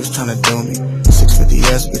trolls and niggas tryna do me.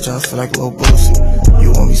 650S, bitch, I feel like Lil Boosie.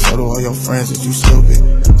 You want me so do all your friends, is you stupid?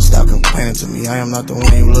 Stop complaining to me, I am not the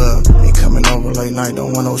one you love. Ain't coming over late night,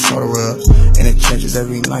 don't want no shoulder rubs. In the trenches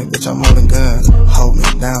every night, bitch, I'm holding guns. Hold me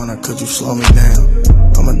down, or could you slow me down?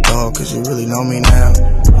 I'm a dog, cause you really know me now.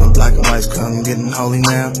 When black and whites come, getting holy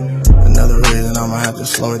now. Another reason I'ma have to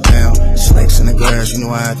slow it down. Snakes in the grass, you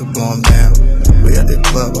know I had to blow them down. We at the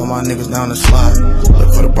club, all my niggas down the slide.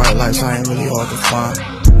 Look for the bright lights, I ain't really hard to find.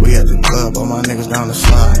 We at the club, all my niggas down the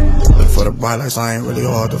slide. Look for the bright lights, I ain't really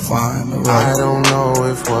hard to find. I don't know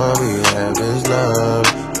if what we have is love,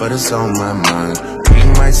 but it's on my mind. We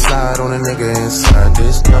might slide on a nigga inside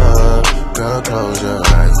this club. Girl, close your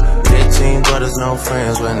eyes. 15 brothers, no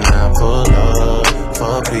friends when I pull up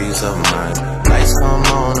for a peace of mind. Lights come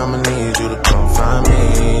on, I'ma need you to come find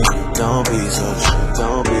me. Don't be so shy,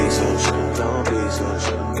 don't be so shy, don't be so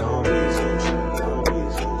shy, don't be so shy, don't be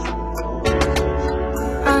so shy.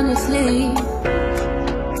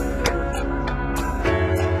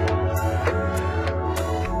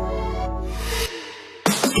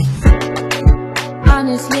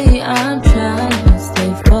 Honestly, I'm trying to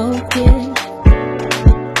stay focused.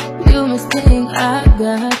 You must think I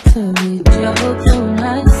got to be joking when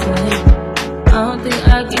I say I don't think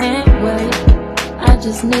I can wait. I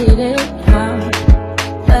just need it hard.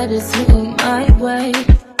 Let it swing my way.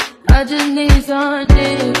 I just need some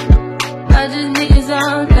dick. I just need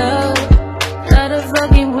some love. Tired of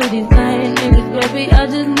fucking with these lame niggas, baby. I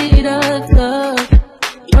just need a thug.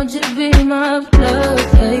 Won't you be my plug,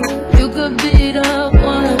 hey? You could be the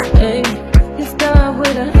one, hey. You start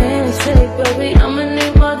with a handshake, baby. I'ma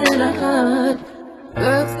need more than a hug.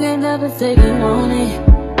 Girls can't never say they want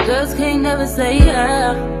it. Girls can't never say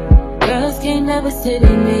yeah. Girls can't never say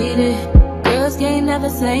they need it. Girls can't never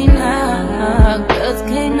say nah. Girls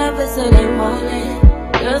can't never say they want it.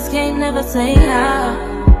 Girls can't never say yeah.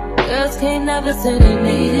 Girls can't never say they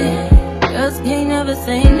need it. Girls can't never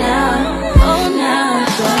say now. Oh, now.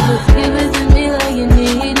 So just give it to me like you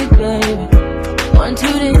need it, baby. Want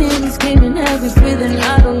you to hear me screaming every breathing.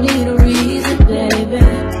 I don't need a reason, baby.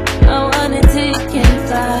 I want it till you can't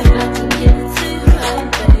fly. I can give it to you right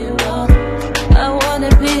where you are. I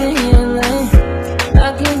wanna be in your lane. I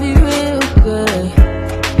can be real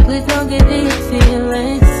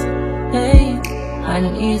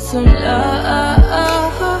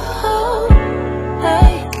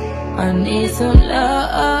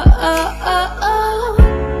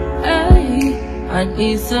I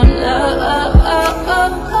need some love,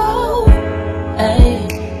 ay,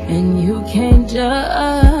 and you can't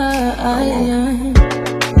judge.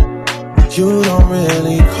 You don't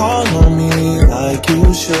really call on me like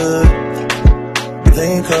you should.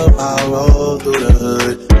 Think about roll through the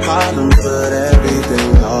hood. Problems, but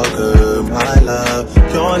everything all good, my love.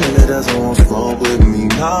 Your nigga doesn't want to smoke with me,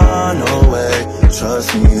 nah, no way.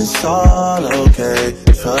 Trust me, it's all okay.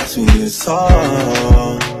 Trust me, it's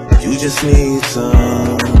all. You just need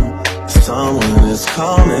someone that's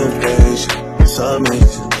calm and patient.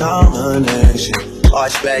 Submission, domination.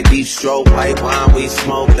 Archback, deep stroke, white wine, we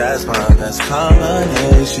smoke. That's my best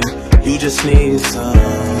combination. You just need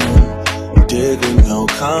some digging, no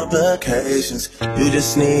complications. You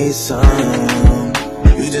just need some.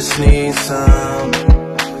 You just need some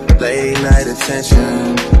late night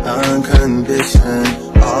attention, unconditioned.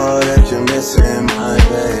 All that you're missing, my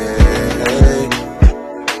babe.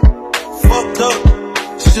 Fucked up.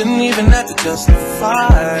 Shouldn't even have to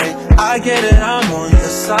justify. I get it, I'm on your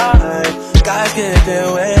side. Guys get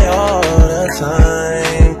their way all the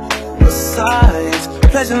time. Besides,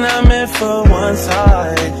 pleasure not meant for one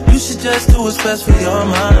side. You should just do what's best for your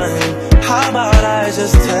mind. How about I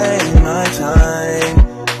just take my time?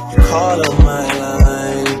 You call up my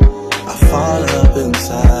line, I fall up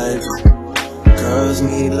inside. Girls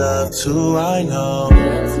need love too, I know.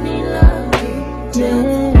 Girls need love too, I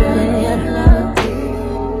love.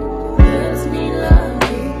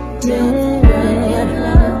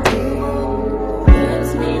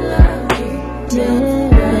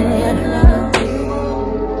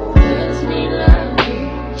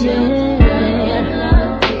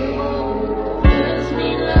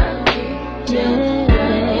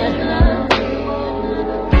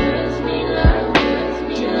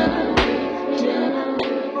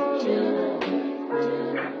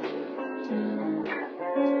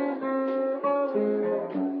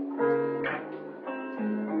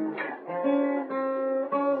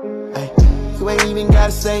 You ain't even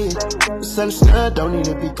gotta say it. It's understood, don't need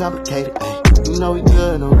to be complicated. Ay, you know we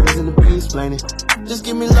good, no reason to be explaining. Just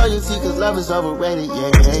give me loyalty, cause love is overrated.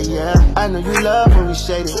 Yeah, yeah, yeah. I know you love when we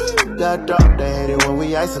shaded. Got dark, they hate it when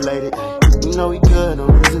we isolated. Ay, you know we good, no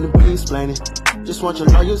reason to be explaining. Just want your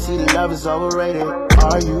loyalty, love is overrated.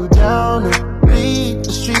 Are you down to bleed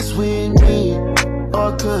the streets with me?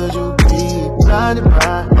 Or could you be blinded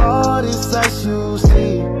by all this sights you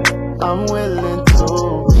see? I'm willing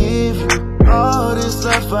to give you all this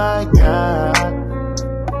love I got,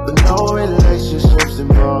 but no relationships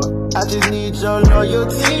involved. I just need your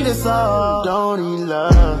loyalty, that's all. Don't need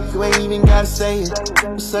love, you ain't even gotta say it.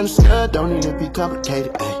 It's understood, don't need to be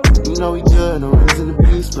complicated. Ay, you know we good, no reason to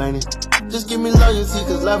be explaining. Just give me loyalty,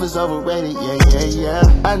 cause love is overrated. Yeah, yeah, yeah.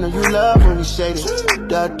 I know you love when we shaded.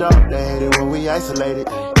 Dark, they hate it when we isolated.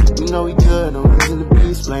 Ay, you know we good, no reason to be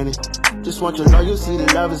explaining. Just want your loyalty, the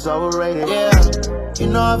love is overrated. Yeah, you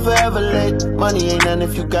know I'm forever late. Money ain't nothing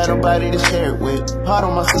if you got nobody to share it with. Heart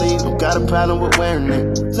on my sleeve, don't got a problem with wearing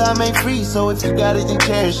it. Time ain't free, so if you got it, then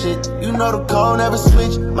cherish it. You know the code never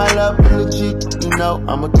switch, my love legit. You know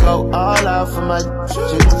I'ma go all out for my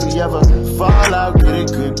shit. If we ever fall out, get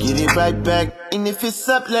it good, get it right back. And if it's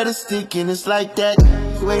up, let it stick, and it's like that.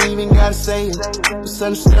 You ain't even gotta say it. It's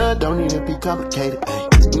understood, don't need to be complicated. Ay,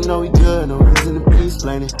 you know we good, no reason to be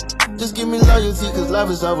explaining. Just give me loyalty, cause love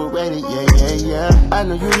is overrated. Yeah, yeah, yeah. I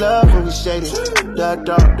know you love when we shaded. Dark,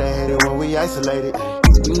 they hate it when we isolated.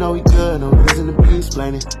 You know we good, no reason to be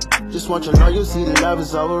explaining. Just want your loyalty, the love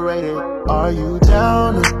is overrated. Are you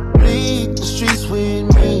down to bleed the streets with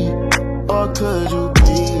me? Or could you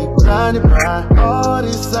be blinded by all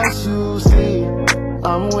these sights you see?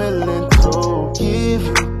 I'm willing to give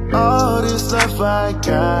you all this love I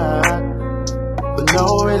got, but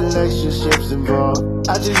no relationships involved.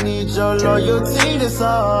 I just need your loyalty, that's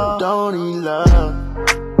all. Don't need love.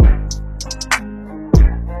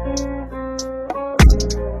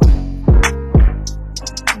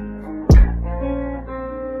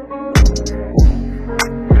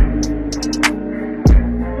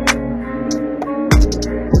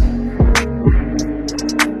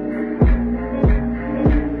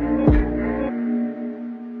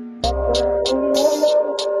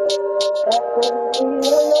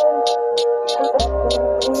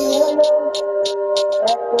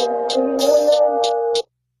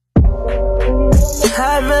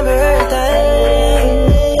 I remember everything,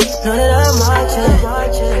 know that I'm watching.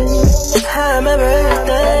 I remember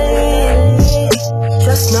everything,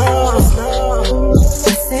 just know I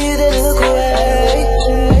see you didn't look away.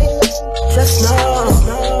 Just know,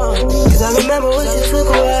 cause I remember what you took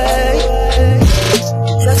away.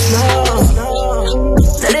 Just know,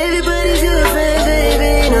 not everybody's your friend,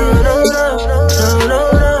 baby, no, no, no, no.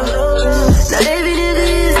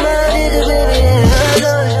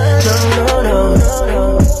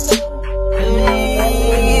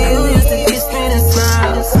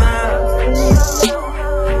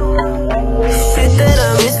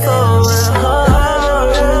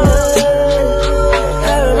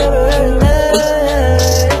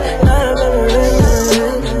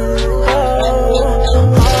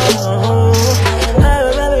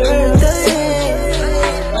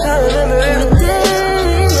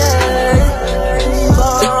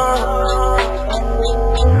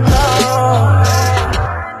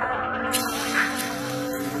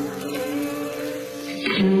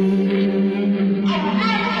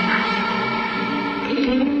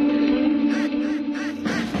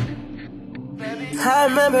 I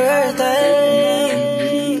remember everything.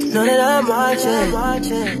 Know that I'm watching.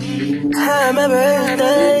 I remember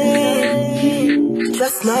everything.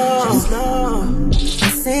 Just know. I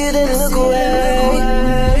see you, then look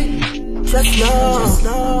away. Just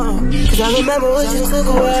know. Cause I remember what you took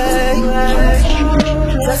away.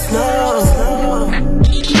 Just know.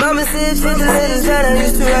 Mama said 50 letters that I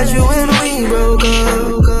used to write you when we broke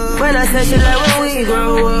up. When I said shit like when we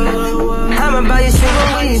grow up, I'ma buy you shit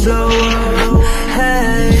when we blow up.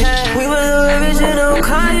 Hey, we were the original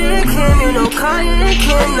Kanye and Kim, you know Kanye and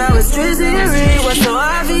Kim. Now it's Drizzy and Reed, what's so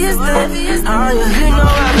obvious then? Oh yeah, you know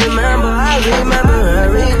I remember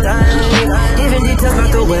everything. Even details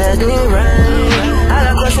about the wedding ring. I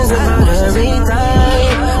got questions about everything.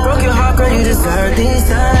 Broke your heart, girl, you deserve these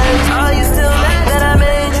things. Are you still mad that I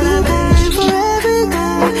made you pay for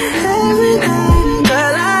everything?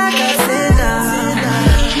 Girl, I got sit down.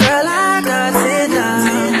 Girl, I got sit down.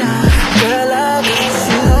 Girl, I got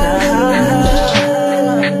sit down.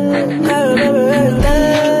 I remember everything.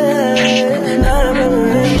 I remember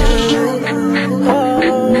everything. Oh,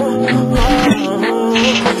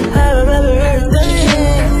 I remember everything.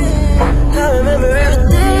 I remember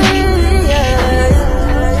everything. Yeah.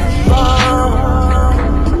 Oh,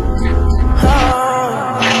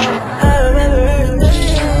 I remember everything.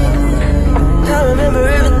 I remember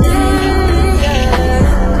everything. Yeah.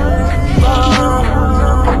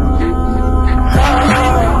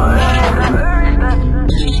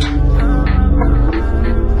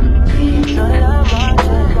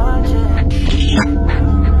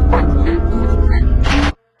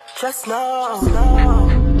 Just know, I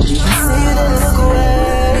see you, then look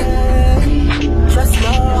away. Just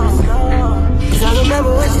know, 'cause I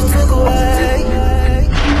remember what you took away.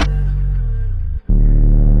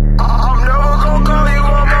 I'm never gonna call you,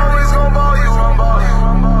 I'm always gonna ball you,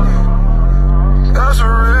 That's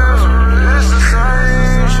for real, it's the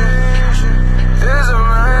same shit. It's a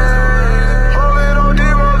man, rolling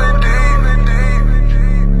deep.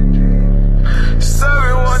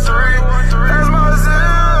 713, that's my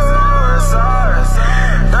suicide.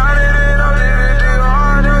 99 on DVD, I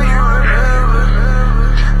know you remember.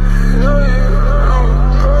 I know you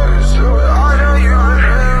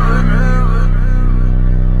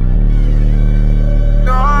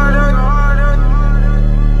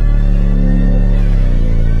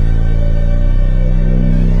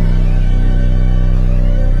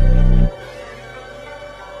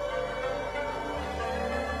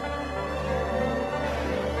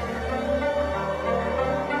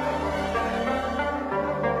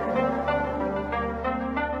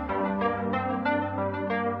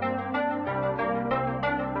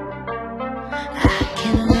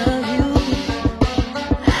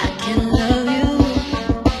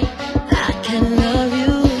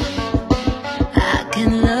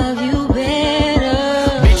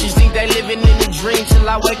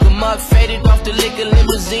I wake them up, faded off the liquor,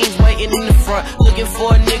 limousines waiting in the front. Looking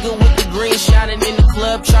for a nigga with the green shining in the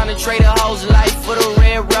club, trying to trade a hoe's life for the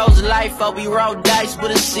red rose life. I'll be roll dice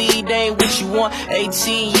with a seed, ain't what you want.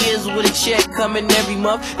 18 years with a check coming every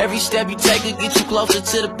month. Every step you take will get you closer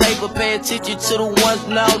to the paper. Pay attention to the ones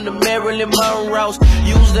known, the Marilyn Monroes.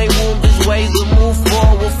 Use they wounds as ways to move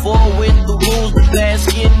forward with the rules. The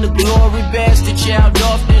bask in the glory, bastard child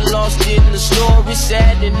often lost in the story.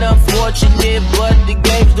 Sad and unfortunate, but the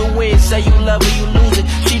game's the win. Say you love her, you lose it.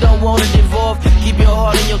 She don't want it involved. Keep your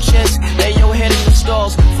heart in your chest, lay your head in the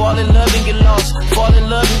stalls. Fall in love and get lost. Fall in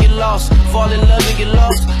love and get lost. Fall in love and get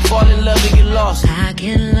lost. Fall in love and get lost. I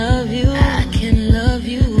can love you. I can love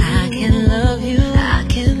you. I can love you. I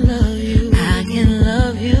can love you. I can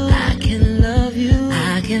love you. I can love you.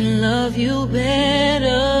 I can love you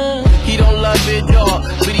better. He don't love it, dog,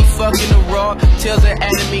 but he fucking the raw. Tells the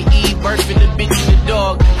Adam and Eve, birthing the bitch and the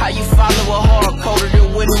dog. How you follow a hard, colder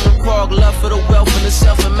than winter and frog. Love for the wealth and the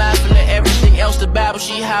self and mindful of everything else. The Bible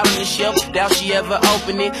she hide on the shelf, doubt she ever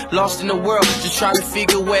open it. Lost in the world, just trying to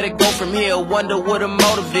figure where to go from here. Wonder what her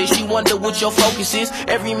motive is, she wonder what your focus is.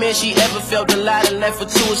 Every man she ever felt alive and left her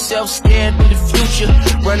to herself, scared in the future.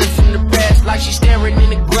 Running from the past like she's staring in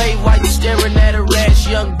the grave while you staring at her ass.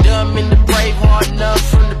 Young, dumb, in the brave, hard numb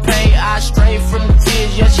from the pain. Eyes strained from the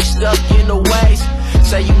tears, yeah, she stuck in the ways.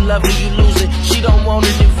 Say you love her, you lose it. She don't want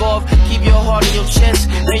it involved. Keep your heart in your chest,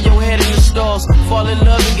 lay your head in the stalls. Fall in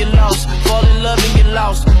love and get lost. Fall in love and get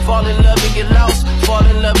lost. Fall in love and get lost. Fall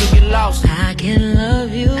in love and get lost. I can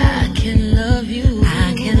love you. I can love you.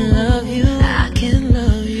 I can love you. I can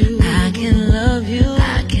love you. I can love you.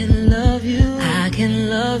 I can love you. I can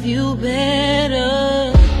love you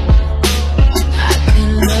better. I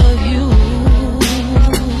can love you.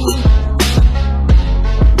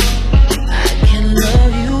 I can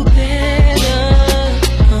love you better.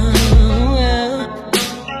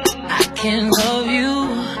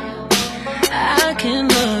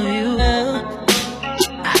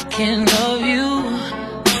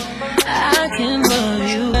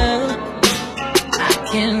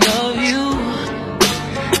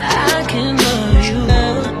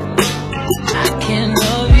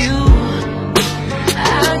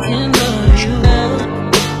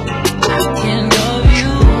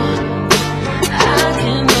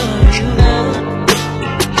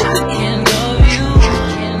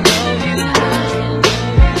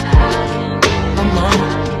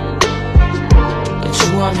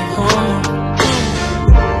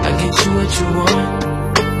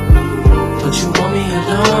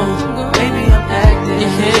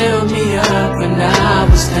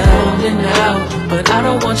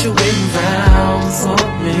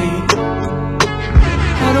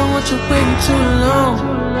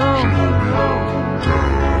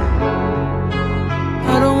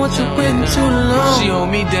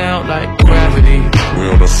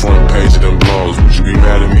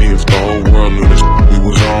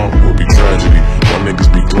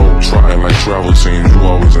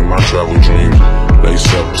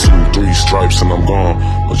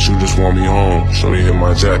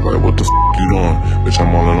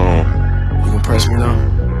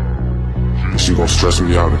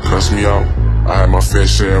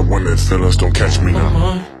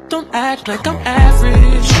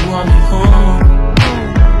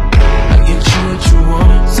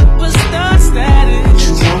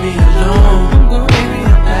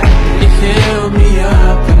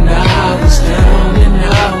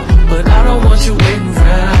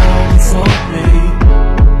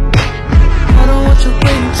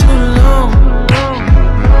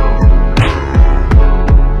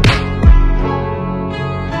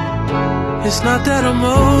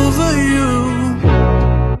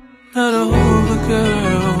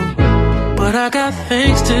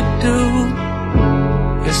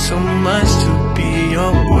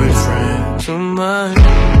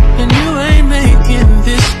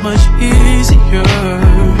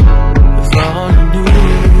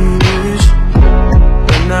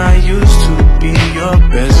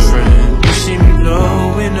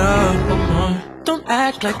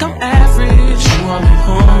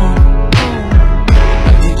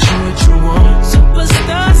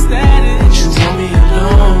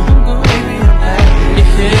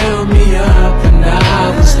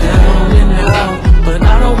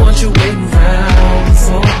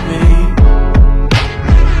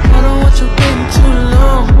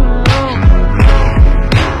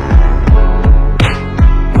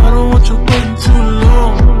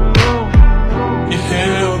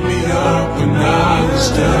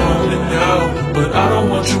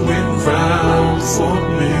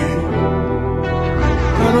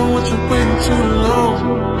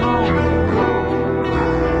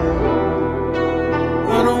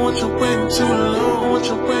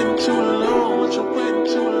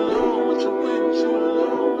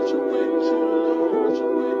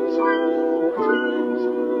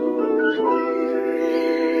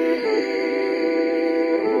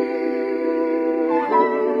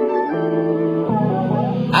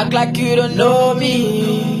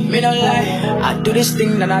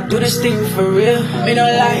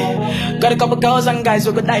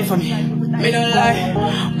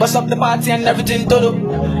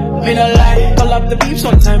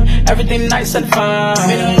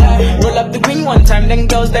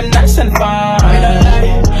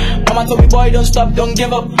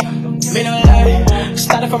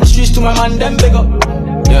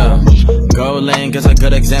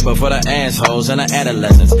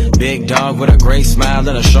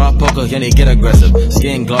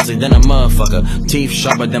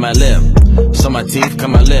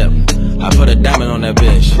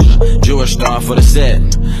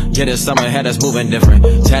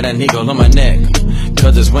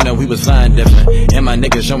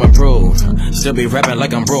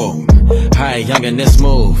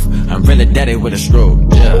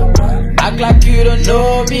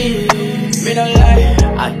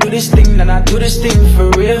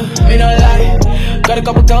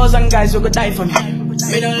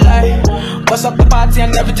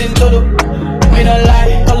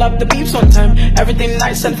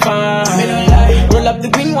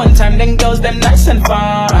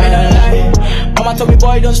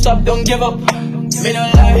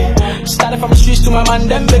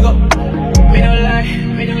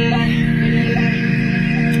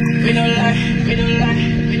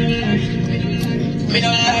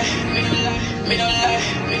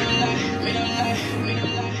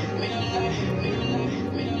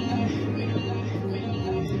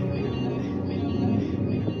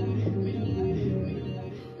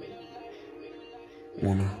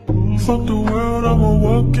 Fuck the world, I'ma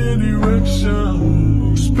walk in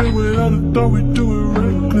erection. Spit without a thought, we do it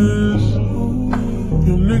reckless.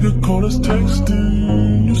 Your nigga called us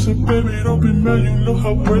texting. You said, baby, don't be mad, you know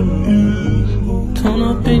how wet it is. Don't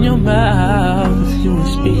open your mouth if you ain't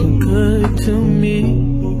speaking good to me.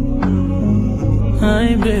 I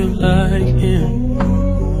ain't built like him,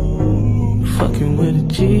 fucking with a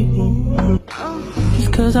G.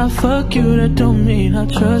 Just cause I fuck you, that don't mean I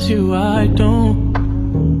trust you, I don't.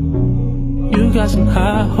 You got some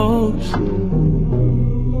high hopes,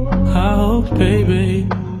 baby.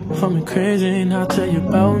 Call me crazy and I'll tell you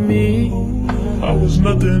about me. I was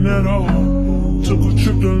nothing at all. Took a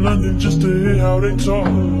trip to London just to hear how they talk.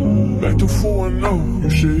 Back to 4-0, you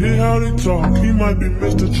should hear how they talk. He might be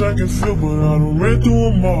Mr. Track and Field, but I done ran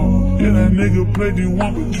through them all. Yeah, that nigga played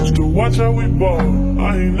D1, but used to watch how we ball.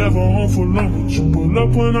 I ain't never home for long, but you pull up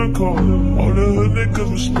when I call. All the hood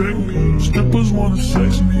niggas respect me. Strippers wanna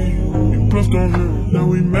sex me. You bluffed on him, now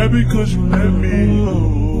we mad because you let me.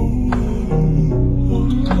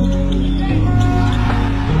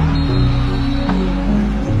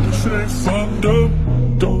 Fucked up,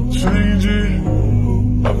 don't change it.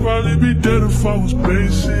 I'd probably be dead if I was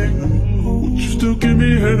basic. Would you still give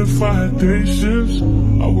me head if I had day shifts?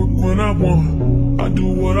 I work when I want, I do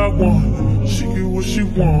what I want. She get what she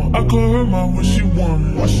want, I call her mom when she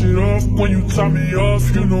want. Wash it off when you tie me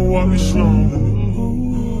off, you know I'll be slow.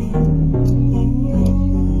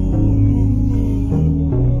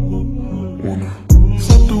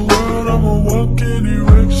 Fuck the world, I'ma walk in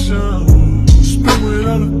erection.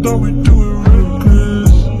 Without a thought, we do it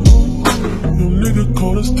reckless. Your nigga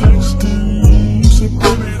called us texting. Said,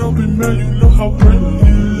 baby, don't be mad, you know how brave it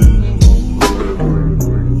is.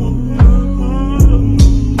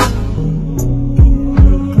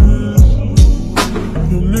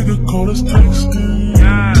 Your nigga called us texting.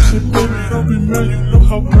 Said, baby, don't be mad, you know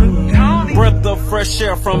how brave it is. Breath of fresh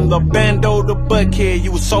air from the bando to Buckhead.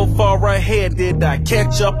 You were so far ahead, did I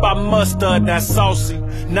catch up? I mustard that saucy.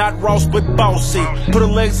 Not Ross, but bossy. Put her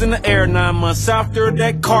legs in the air 9 months after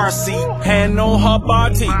that car seat. Hand on her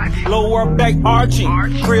body, lower back arching.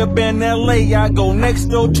 Crib in LA, I go next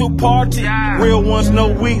door to party. Real ones, no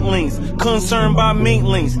weaklings. Concerned by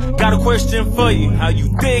meatlings. Got a question for you. How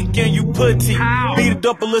you thick and you putty? Beat it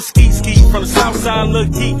up a little ski from the south side,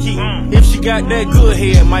 little Kiki. If she got that good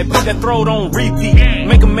head, might put that throat on repeat.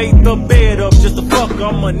 Make her make the bed up just to fuck.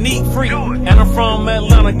 I'm a neat freak. And I'm from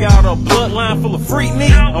Atlanta, got a bloodline full of freak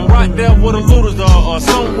meat. I'm right there where the looters are, or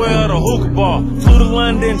somewhere at a hookah bar. Flew to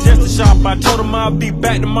London just to shop, I told him I'll be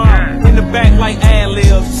back tomorrow. In the back like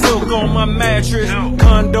ad-libs, silk on my mattress.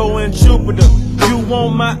 Condo in Jupiter, you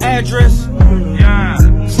want my address? Yeah.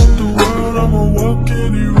 Fuck the world, I'ma walk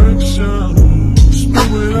in erection.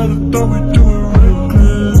 Spit without a thought, we do it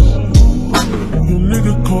reckless. Your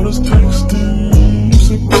nigga called us texting.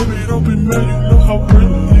 Said, baby, don't be mad, you know how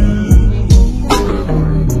brave it is.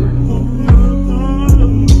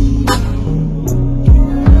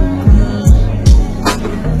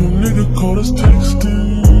 Call us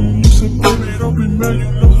texting. You said, baby, don't be mad,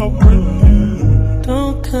 you know how brave it is.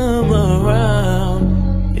 Don't come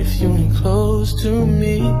around if you ain't close to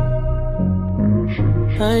me.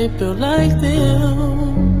 I ain't built like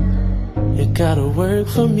them. You gotta work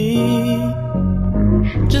for me.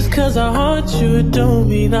 Just cause I haunt you, it don't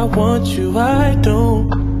mean I want you, I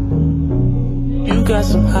don't. You got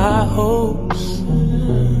some high hopes.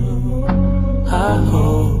 High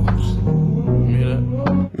hopes.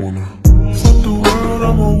 Fuck the world,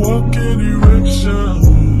 I'ma walk in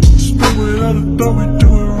erection. Spit without a thought, we do